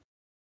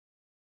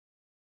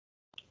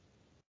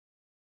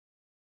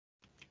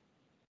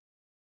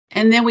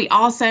 And then we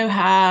also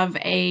have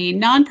a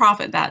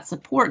nonprofit that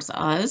supports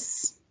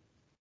us,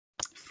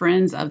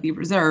 Friends of the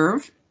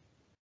Reserve,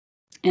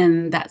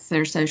 and that's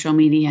their social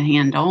media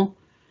handle.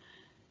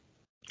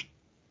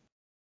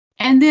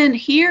 And then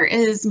here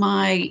is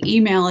my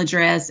email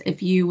address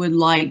if you would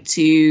like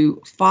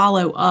to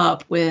follow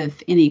up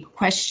with any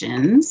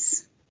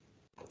questions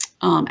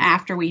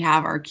after we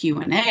have our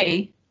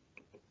Q&A.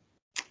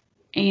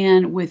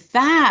 And with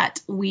that,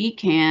 we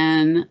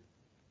can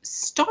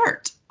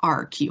start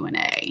our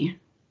Q&A.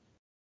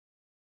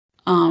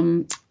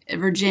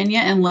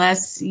 Virginia,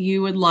 unless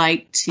you would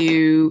like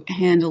to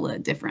handle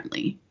it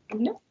differently.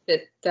 No,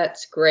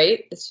 that's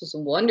great. This was a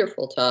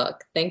wonderful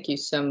talk. Thank you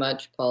so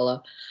much,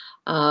 Paula.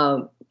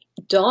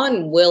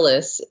 Dawn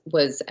Willis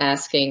was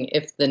asking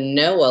if the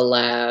NOAA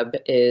lab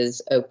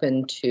is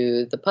open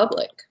to the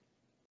public.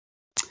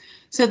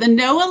 So the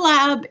NOAA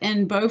lab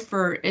in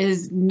Beaufort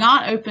is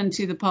not open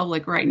to the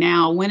public right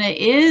now. When it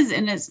is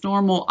in its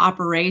normal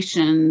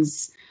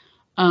operations,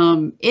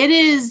 it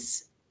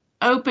is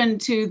open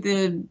to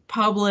the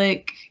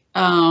public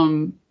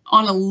on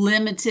a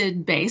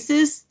limited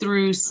basis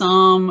through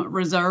some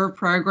reserve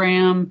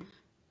programming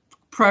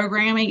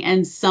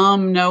and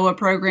some NOAA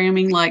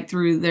programming, like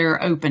through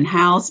their open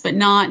house, but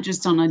not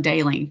just on a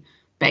daily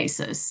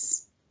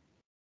basis.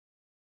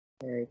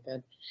 Very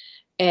good.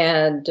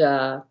 And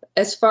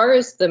as far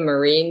as the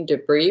marine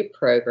debris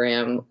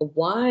program,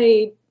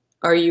 why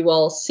are you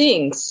all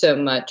seeing so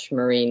much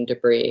marine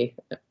debris?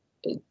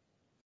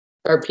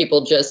 Are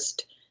people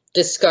just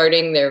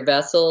discarding their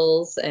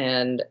vessels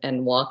and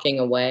walking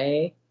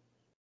away?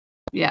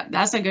 Yeah,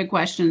 that's a good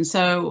question.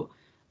 So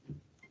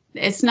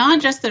it's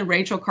not just the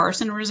Rachel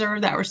Carson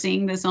Reserve that we're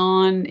seeing this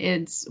on.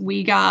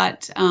 We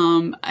got,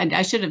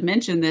 I should have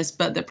mentioned this,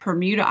 but the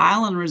Permuda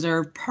Island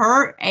Reserve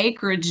per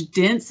acreage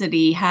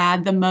density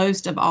had the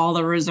most of all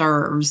the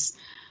reserves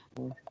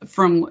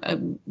from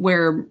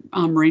where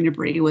marine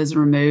debris was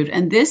removed.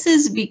 And this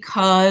is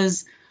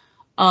because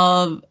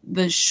of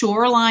the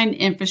shoreline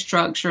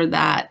infrastructure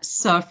that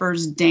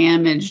suffers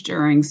damage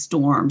during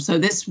storms. So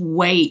this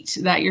weight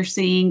that you're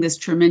seeing, this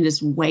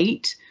tremendous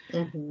weight,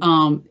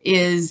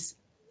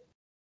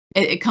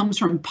 it comes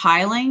from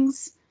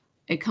pilings,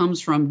 it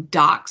comes from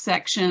dock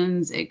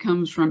sections, it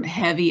comes from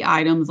heavy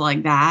items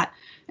like that.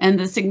 And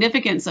the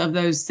significance of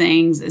those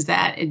things is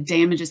that it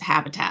damages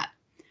habitat.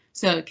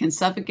 So it can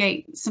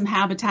suffocate some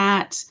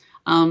habitat.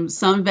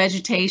 Some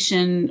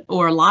vegetation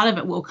or a lot of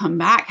it will come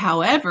back.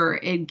 However,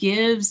 it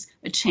gives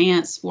a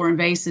chance for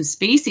invasive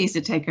species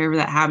to take over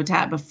that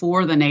habitat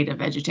before the native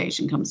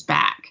vegetation comes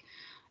back.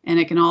 And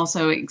it can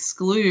also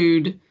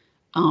exclude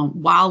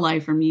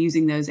wildlife from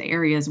using those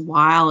areas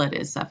while it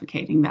is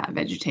suffocating that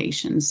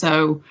vegetation.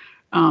 So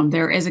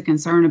there is a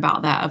concern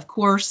about that. Of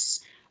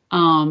course,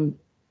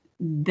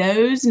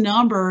 those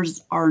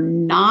numbers are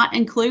not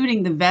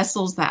including the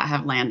vessels that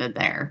have landed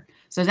there.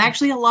 So it's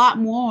actually a lot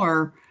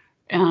more.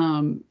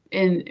 And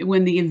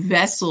when the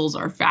vessels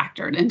are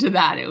factored into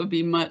that, it would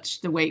be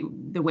the weight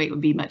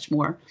would be much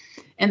more.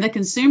 And the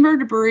consumer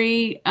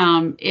debris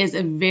is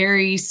a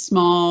very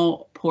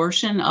small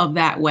portion of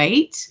that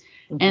weight.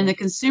 Mm-hmm. And the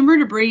consumer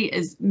debris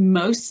is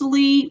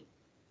mostly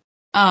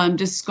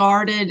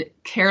discarded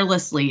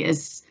carelessly,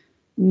 is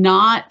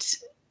not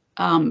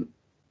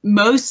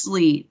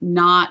mostly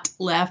not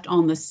left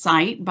on the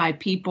site by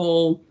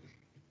people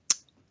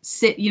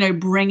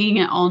bringing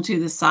it onto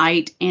the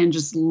site and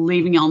just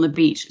leaving it on the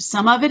beach.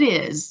 Some of it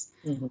is,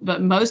 mm-hmm.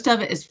 but most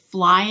of it is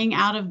flying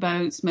out of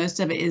boats. Most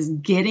of it is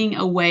getting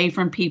away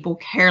from people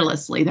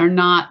carelessly. They're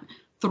not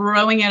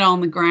throwing it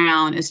on the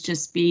ground. It's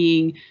just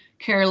being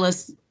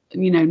careless,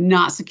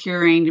 not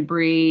securing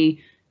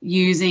debris,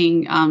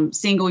 using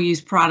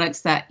single-use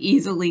products that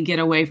easily get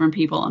away from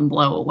people and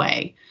blow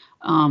away.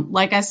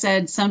 Like I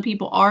said, some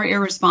people are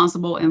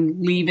irresponsible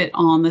and leave it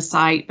on the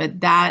site, but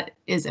that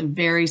is a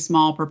very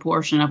small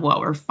proportion of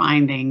what we're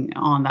finding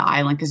on the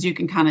island, because you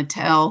can kind of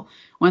tell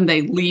when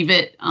they leave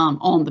it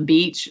on the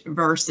beach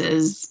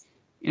versus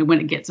when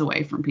it gets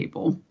away from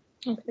people.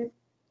 Okay,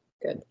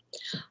 good.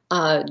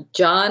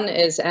 John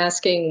is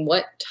asking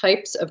what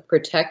types of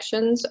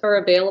protections are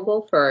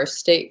available for our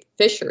state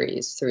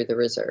fisheries through the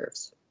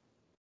reserves.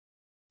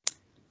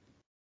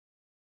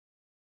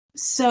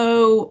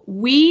 So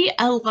we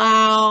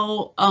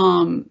allow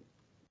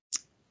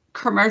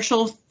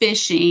commercial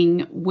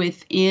fishing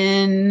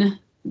within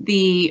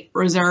the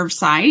reserve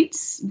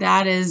sites.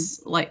 That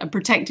is like a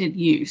protected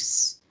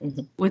use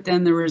mm-hmm.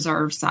 within the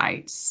reserve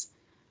sites.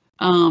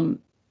 When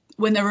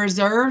the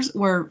reserves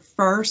were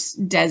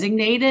first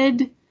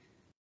designated,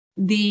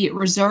 the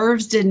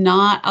reserves did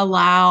not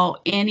allow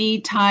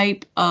any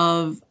type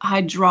of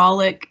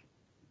hydraulic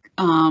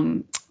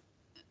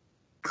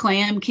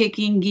clam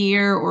kicking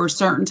gear or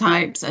certain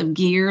types of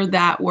gear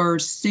that were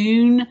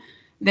soon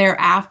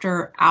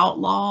thereafter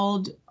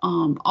outlawed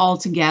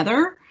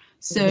altogether.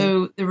 So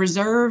mm-hmm. the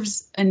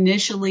reserves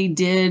initially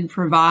did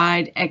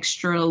provide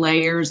extra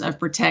layers of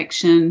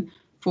protection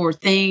for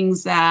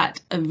things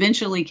that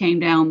eventually came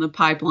down the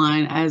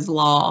pipeline as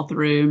law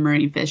through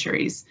marine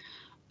fisheries.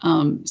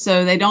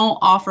 So they don't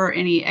offer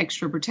any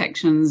extra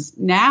protections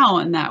now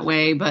in that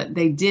way, but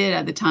they did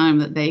at the time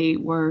that they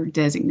were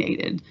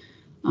designated.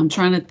 I'm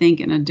trying to think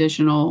in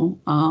additional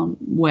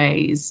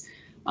ways.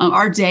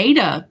 Our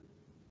data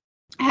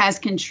has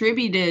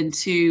contributed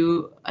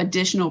to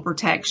additional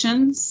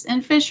protections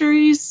in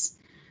fisheries.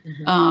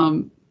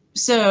 Mm-hmm.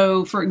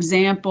 So, for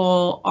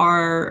example,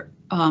 our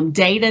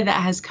data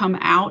that has come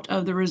out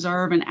of the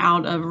reserve and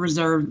out of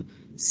reserve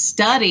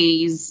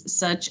studies,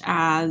 such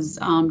as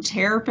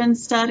terrapin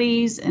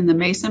studies in the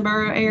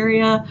Masonboro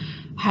area,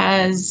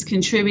 has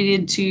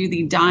contributed to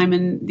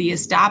the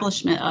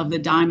establishment of the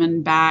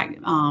Diamondback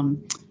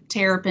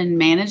terrapin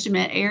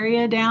management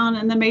area down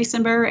in the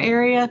Masonboro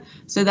area.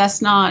 So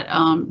that's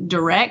not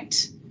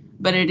direct,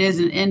 but it is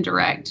an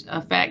indirect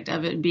effect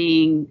of it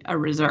being a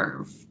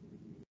reserve.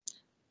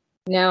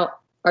 Now,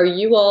 are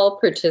you all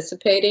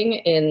participating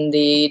in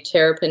the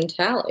terrapin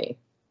tally?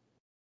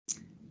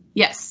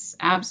 Yes,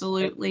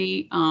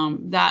 absolutely.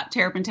 That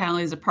terrapin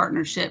tally is a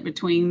partnership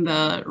between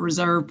the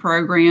reserve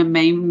program,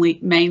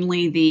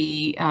 mainly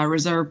the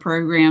reserve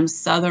program's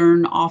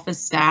southern office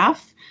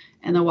staff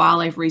and the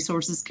Wildlife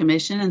Resources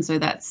Commission. And so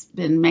that's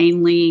been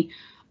mainly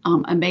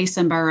a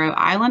Masonboro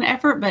Island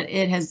effort, but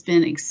it has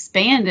been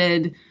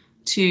expanded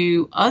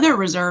to other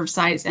reserve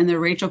sites, and the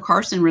Rachel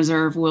Carson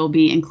Reserve will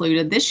be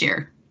included this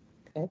year.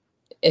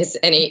 Is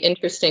any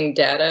interesting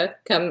data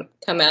come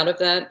out of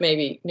that?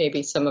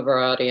 Maybe some of our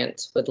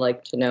audience would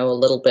like to know a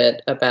little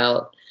bit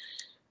about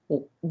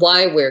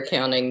why we're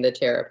counting the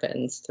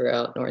terrapins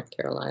throughout North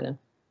Carolina.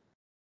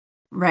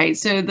 Right.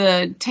 So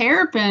the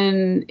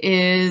terrapin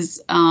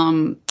is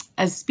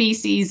a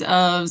species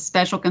of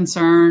special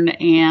concern,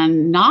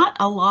 and not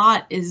a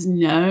lot is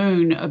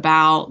known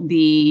about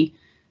the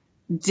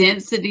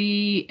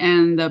density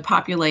and the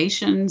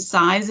population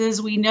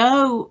sizes. We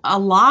know a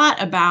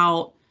lot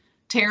about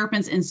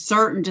terrapins in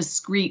certain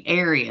discrete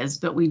areas,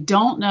 but we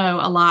don't know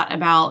a lot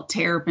about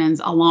terrapins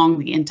along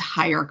the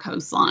entire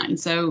coastline.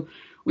 So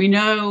we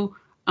know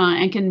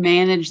and can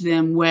manage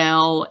them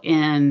well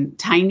in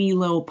tiny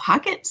little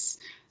pockets.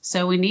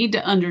 So we need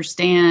to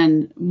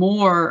understand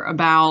more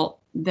about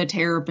the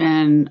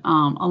terrapin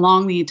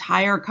along the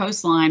entire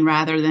coastline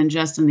rather than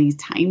just in these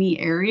tiny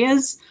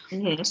areas.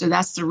 Mm-hmm. So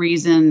that's the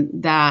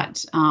reason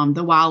that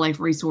the Wildlife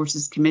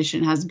Resources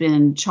Commission has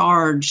been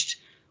charged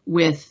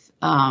with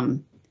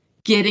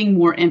getting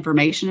more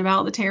information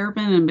about the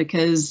terrapin, and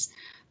because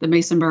the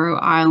Mason-Borough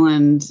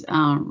Island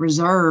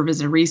Reserve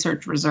is a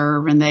research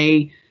reserve, and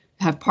they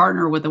have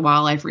partnered with the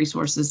Wildlife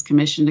Resources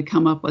Commission to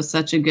come up with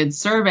such a good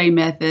survey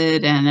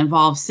method and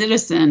involve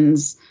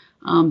citizens.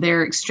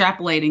 They're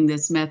extrapolating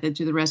this method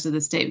to the rest of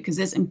the state because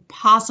it's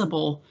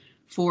impossible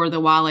for the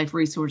Wildlife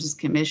Resources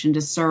Commission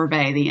to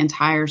survey the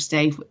entire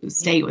state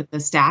with the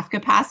staff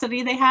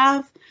capacity they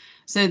have.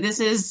 So this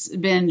has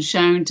been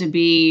shown to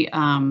be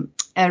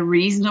a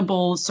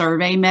reasonable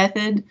survey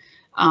method,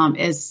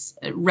 is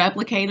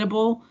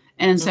replicatable.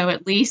 And so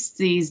at least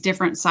these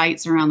different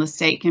sites around the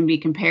state can be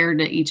compared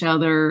to each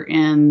other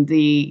in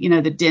the,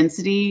 the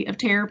density of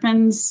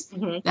terrapins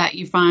that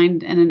you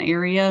find in an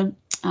area.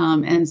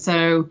 And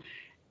so,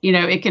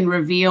 it can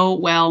reveal,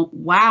 well,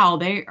 wow,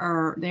 there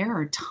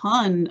are a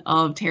ton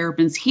of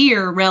terrapins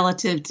here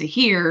relative to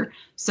here.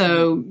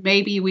 So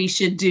maybe we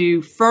should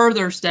do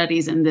further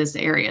studies in this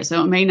area.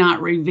 So it may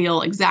not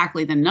reveal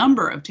exactly the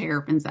number of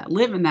terrapins that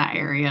live in that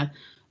area,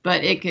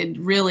 but it could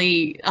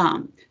really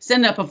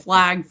send up a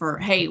flag for,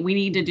 hey, we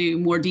need to do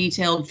more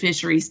detailed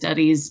fishery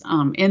studies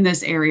in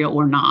this area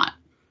or not.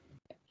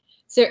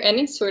 Is there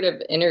any sort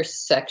of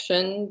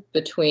intersection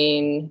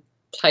between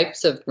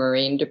types of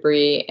marine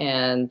debris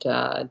and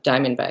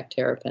diamondback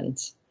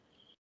terrapins?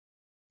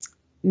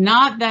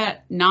 Not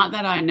that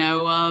I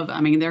know of.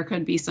 I mean, there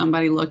could be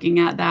somebody looking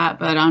at that,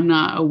 but I'm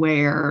not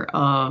aware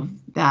of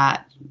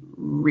that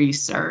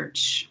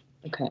research.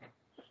 Okay.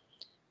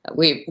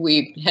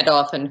 We had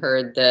often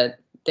heard that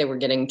they were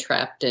getting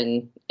trapped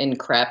in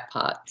crab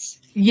pots.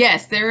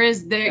 Yes, there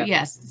is there. Yeah.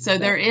 Yes, so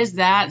there is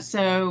that.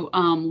 So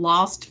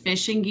lost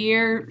fishing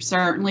gear,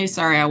 certainly.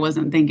 Sorry, I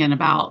wasn't thinking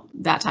about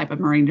that type of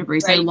marine debris.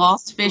 Right. So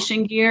lost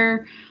fishing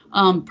gear,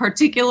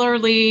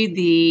 particularly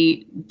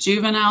the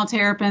juvenile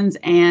terrapins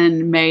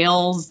and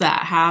males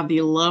that have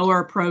the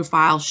lower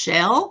profile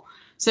shell.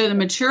 So the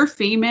mature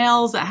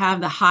females that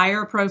have the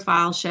higher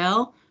profile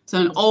shell. So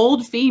an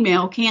old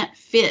female can't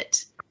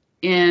fit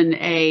in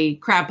a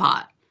crab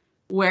pot,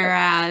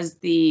 whereas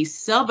the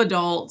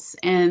subadults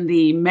and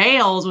the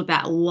males with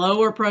that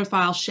lower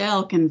profile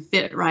shell can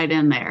fit right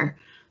in there.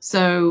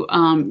 So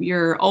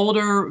your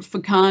older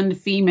fecund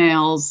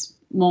females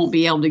won't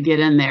be able to get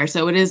in there.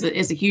 So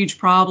it's a huge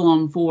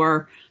problem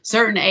for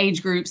certain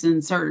age groups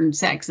and certain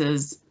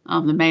sexes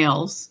of the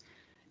males.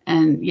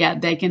 And yeah,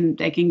 they can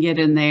get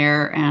in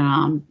there,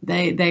 and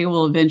they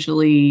will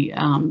eventually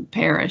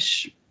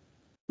perish.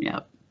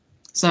 Yep.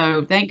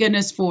 So thank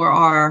goodness for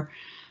our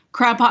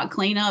crab pot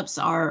cleanups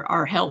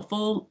are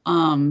helpful,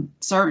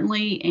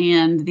 certainly,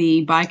 and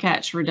the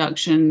bycatch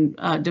reduction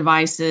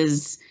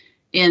devices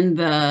in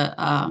the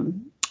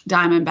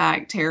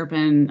diamondback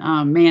terrapin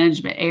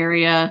management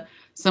area.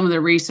 Some of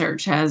the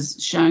research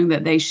has shown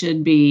that they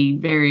should be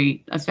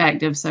very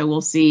effective. So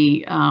we'll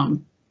see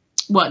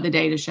what the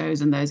data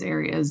shows in those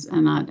areas.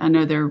 And I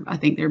know I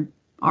think they're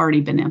already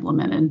been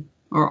implemented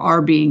or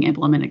are being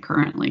implemented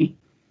currently.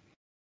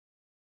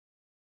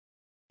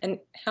 And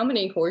how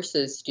many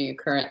horses do you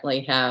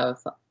currently have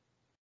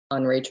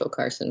on Rachel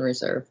Carson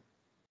Reserve?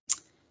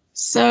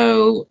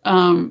 So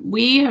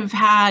we have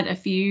had a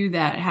few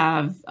that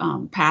have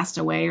passed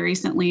away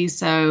recently.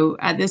 So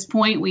at this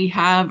point, we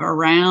have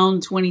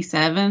around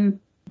 27.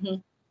 Mm-hmm.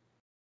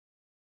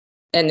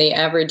 And the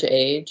average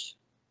age?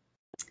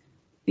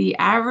 The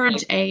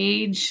average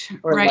age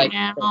right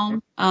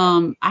now,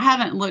 I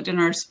haven't looked in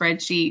our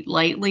spreadsheet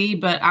lately,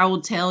 but I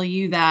will tell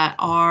you that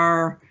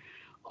our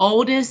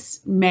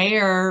oldest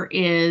mare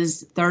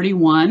is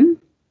 31.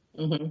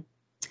 Mm-hmm.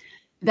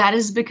 That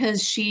is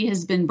because she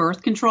has been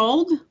birth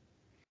controlled.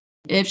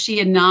 If she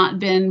had not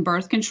been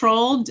birth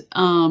controlled,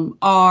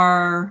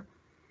 our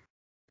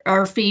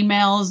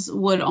females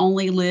would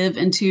only live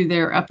into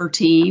their upper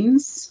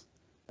teens.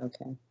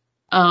 Okay.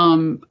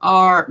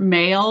 Our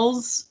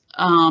males,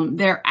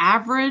 their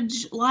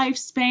average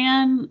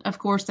lifespan, of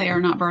course, they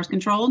are not birth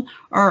controlled.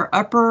 Our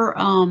upper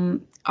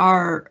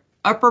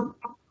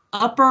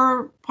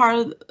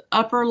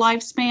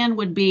lifespan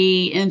would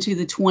be into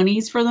the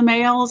 20s for the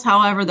males.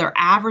 However, their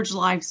average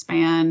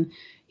lifespan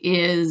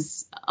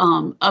is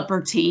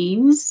upper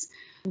teens.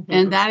 Mm-hmm.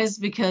 And that is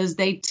because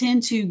they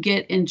tend to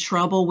get in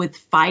trouble with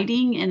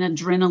fighting and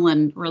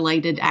adrenaline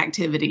related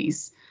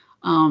activities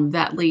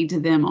that lead to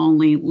them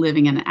only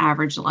living an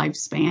average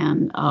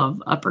lifespan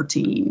of upper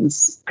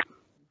teens.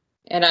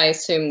 And I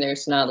assume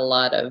there's not a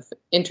lot of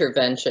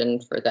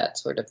intervention for that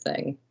sort of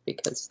thing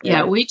because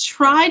yeah, we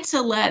try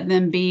to let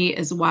them be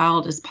as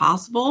wild as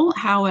possible.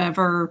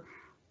 However,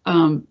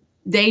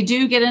 they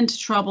do get into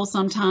trouble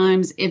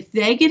sometimes. If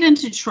they get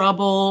into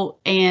trouble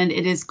and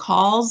it is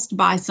caused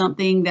by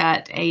something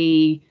that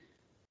a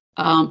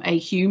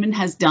human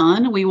has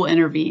done, we will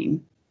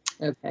intervene.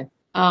 Okay.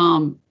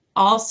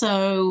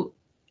 Also,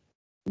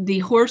 the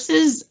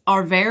horses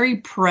are very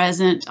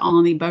present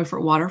on the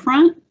Beaufort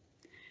waterfront.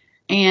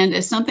 And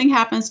if something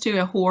happens to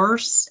a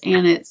horse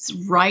and it's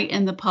right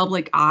in the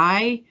public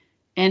eye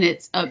and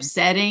it's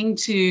upsetting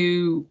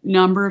to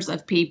numbers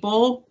of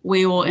people,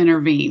 we will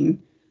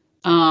intervene.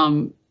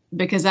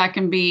 Because that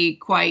can be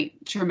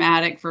quite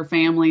traumatic for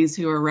families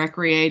who are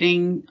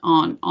recreating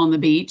on the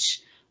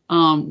beach.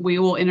 we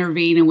will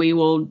intervene and we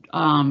will,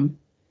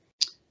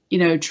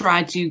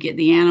 try to get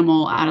the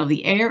animal out of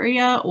the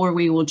area, or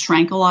we will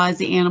tranquilize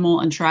the animal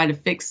and try to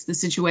fix the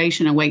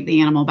situation and wake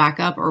the animal back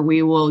up, or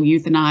we will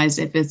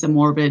euthanize if it's a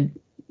morbid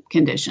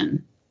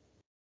condition.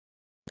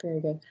 Very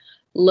good.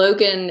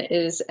 Logan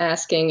is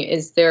asking,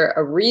 is there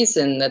a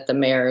reason that the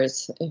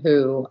mares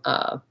who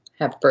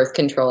have birth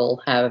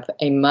control have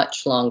a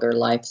much longer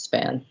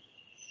lifespan?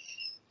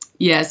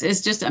 Yes,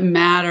 it's just a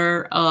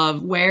matter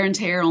of wear and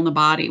tear on the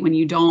body. When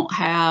you don't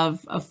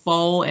have a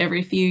foal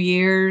every few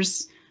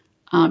years,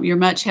 you're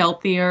much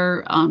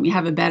healthier. You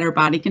have a better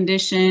body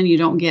condition. You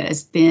don't get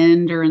as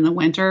thin during the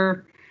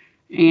winter,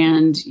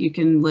 and you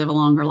can live a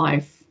longer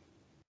life.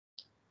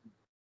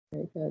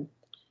 Very good.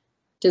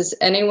 Does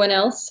anyone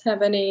else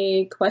have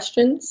any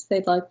questions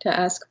they'd like to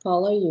ask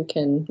Paula? You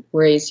can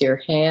raise your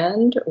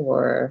hand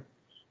or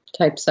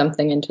type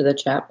something into the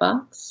chat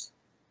box.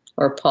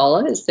 Or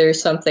Paula, is there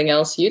something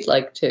else you'd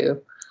like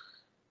to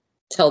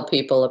tell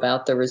people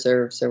about the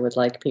reserves or would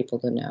like people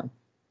to know?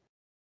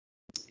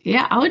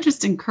 Yeah, I would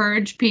just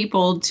encourage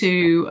people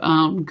to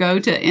go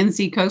to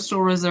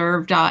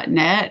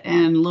nccoastalreserve.net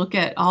and look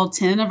at all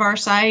 10 of our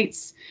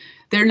sites.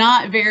 They're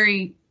not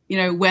very,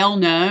 well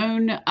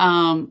known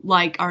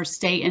like our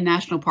state and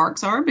national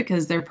parks are,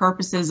 because their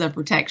purposes of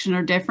protection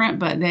are different,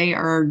 but they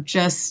are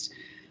just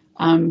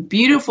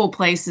beautiful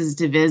places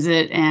to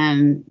visit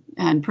and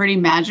pretty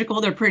magical.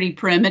 They're pretty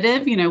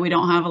primitive. We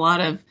don't have a lot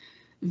of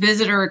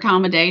visitor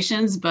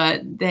accommodations,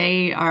 but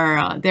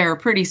they're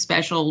pretty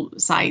special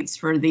sites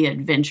for the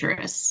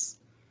adventurous.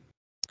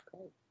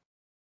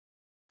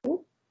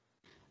 Cool.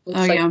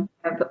 Yeah.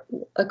 I have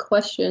a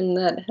question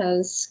that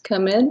has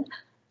come in.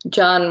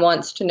 John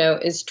wants to know,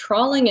 is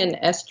trawling in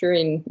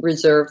estuarine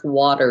reserve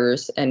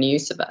waters and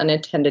use of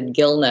unattended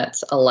gill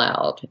nets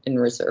allowed in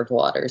reserve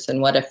waters, and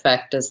what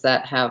effect does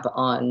that have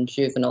on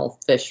juvenile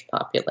fish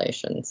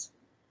populations?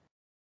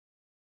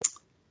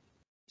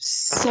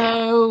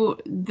 So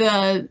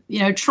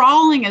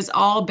trawling is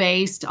all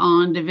based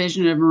on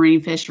Division of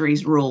Marine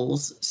Fisheries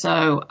rules.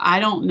 So I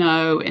don't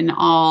know in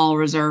all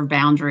reserve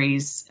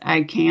boundaries.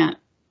 I can't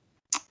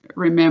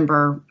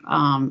remember,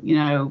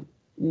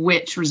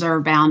 which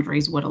reserve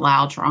boundaries would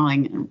allow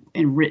trawling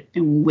and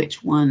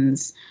which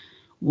ones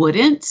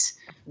wouldn't.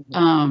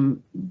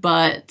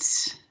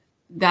 But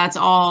that's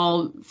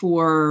all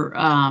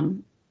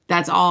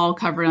that's all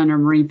covered under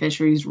Marine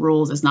Fisheries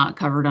rules. It's not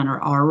covered under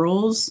our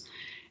rules.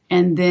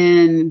 And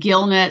then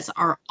gill nets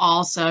are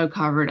also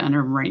covered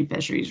under Marine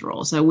Fisheries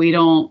rules. So we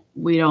don't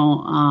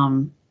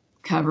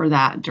cover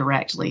that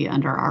directly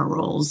under our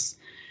rules.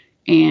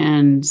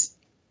 And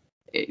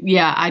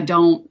yeah, I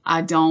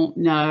don't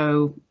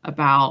know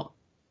about,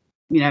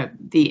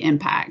 the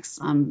impacts.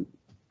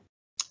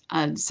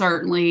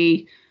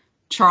 Certainly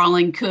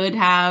trawling could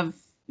have,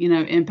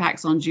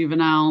 impacts on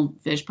juvenile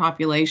fish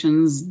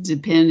populations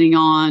depending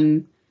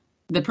on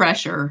the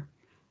pressure.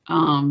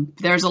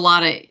 There's a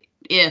lot of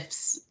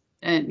ifs.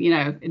 And,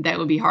 that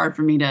would be hard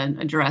for me to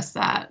address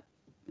that,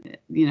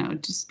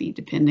 just be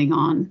depending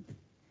on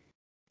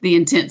the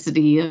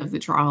intensity of the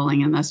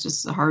trawling. And that's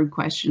just a hard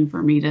question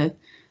for me to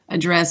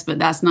address, but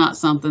that's not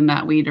something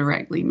that we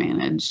directly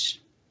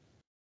manage.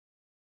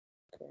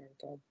 Very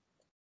good.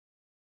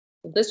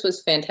 Well, this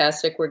was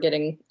fantastic. We're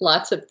getting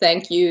lots of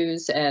thank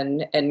yous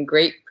and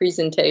great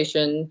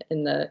presentation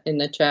in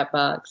the chat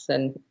box.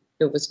 And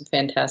it was a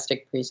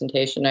fantastic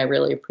presentation. I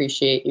really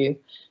appreciate you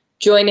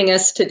joining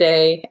us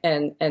today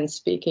and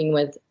speaking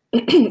with,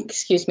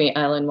 excuse me,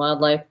 Island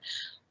Wildlife.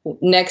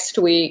 Next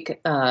week,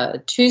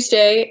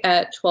 Tuesday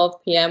at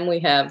 12 p.m., we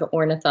have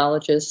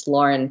ornithologist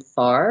Lauren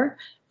Farr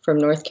from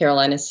North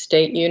Carolina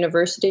State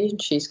University.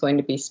 She's going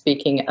to be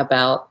speaking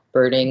about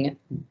birding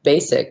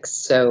basics.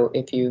 So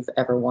if you've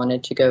ever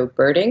wanted to go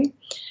birding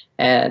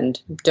and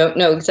don't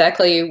know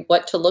exactly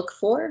what to look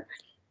for,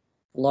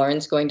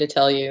 Lauren's going to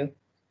tell you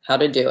how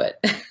to do it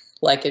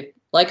like a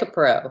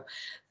pro.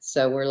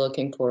 So we're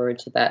looking forward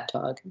to that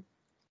talk.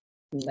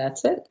 And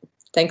that's it.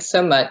 Thanks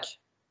so much.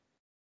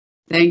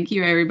 Thank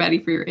you, everybody,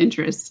 for your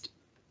interest.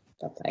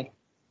 Bye-bye.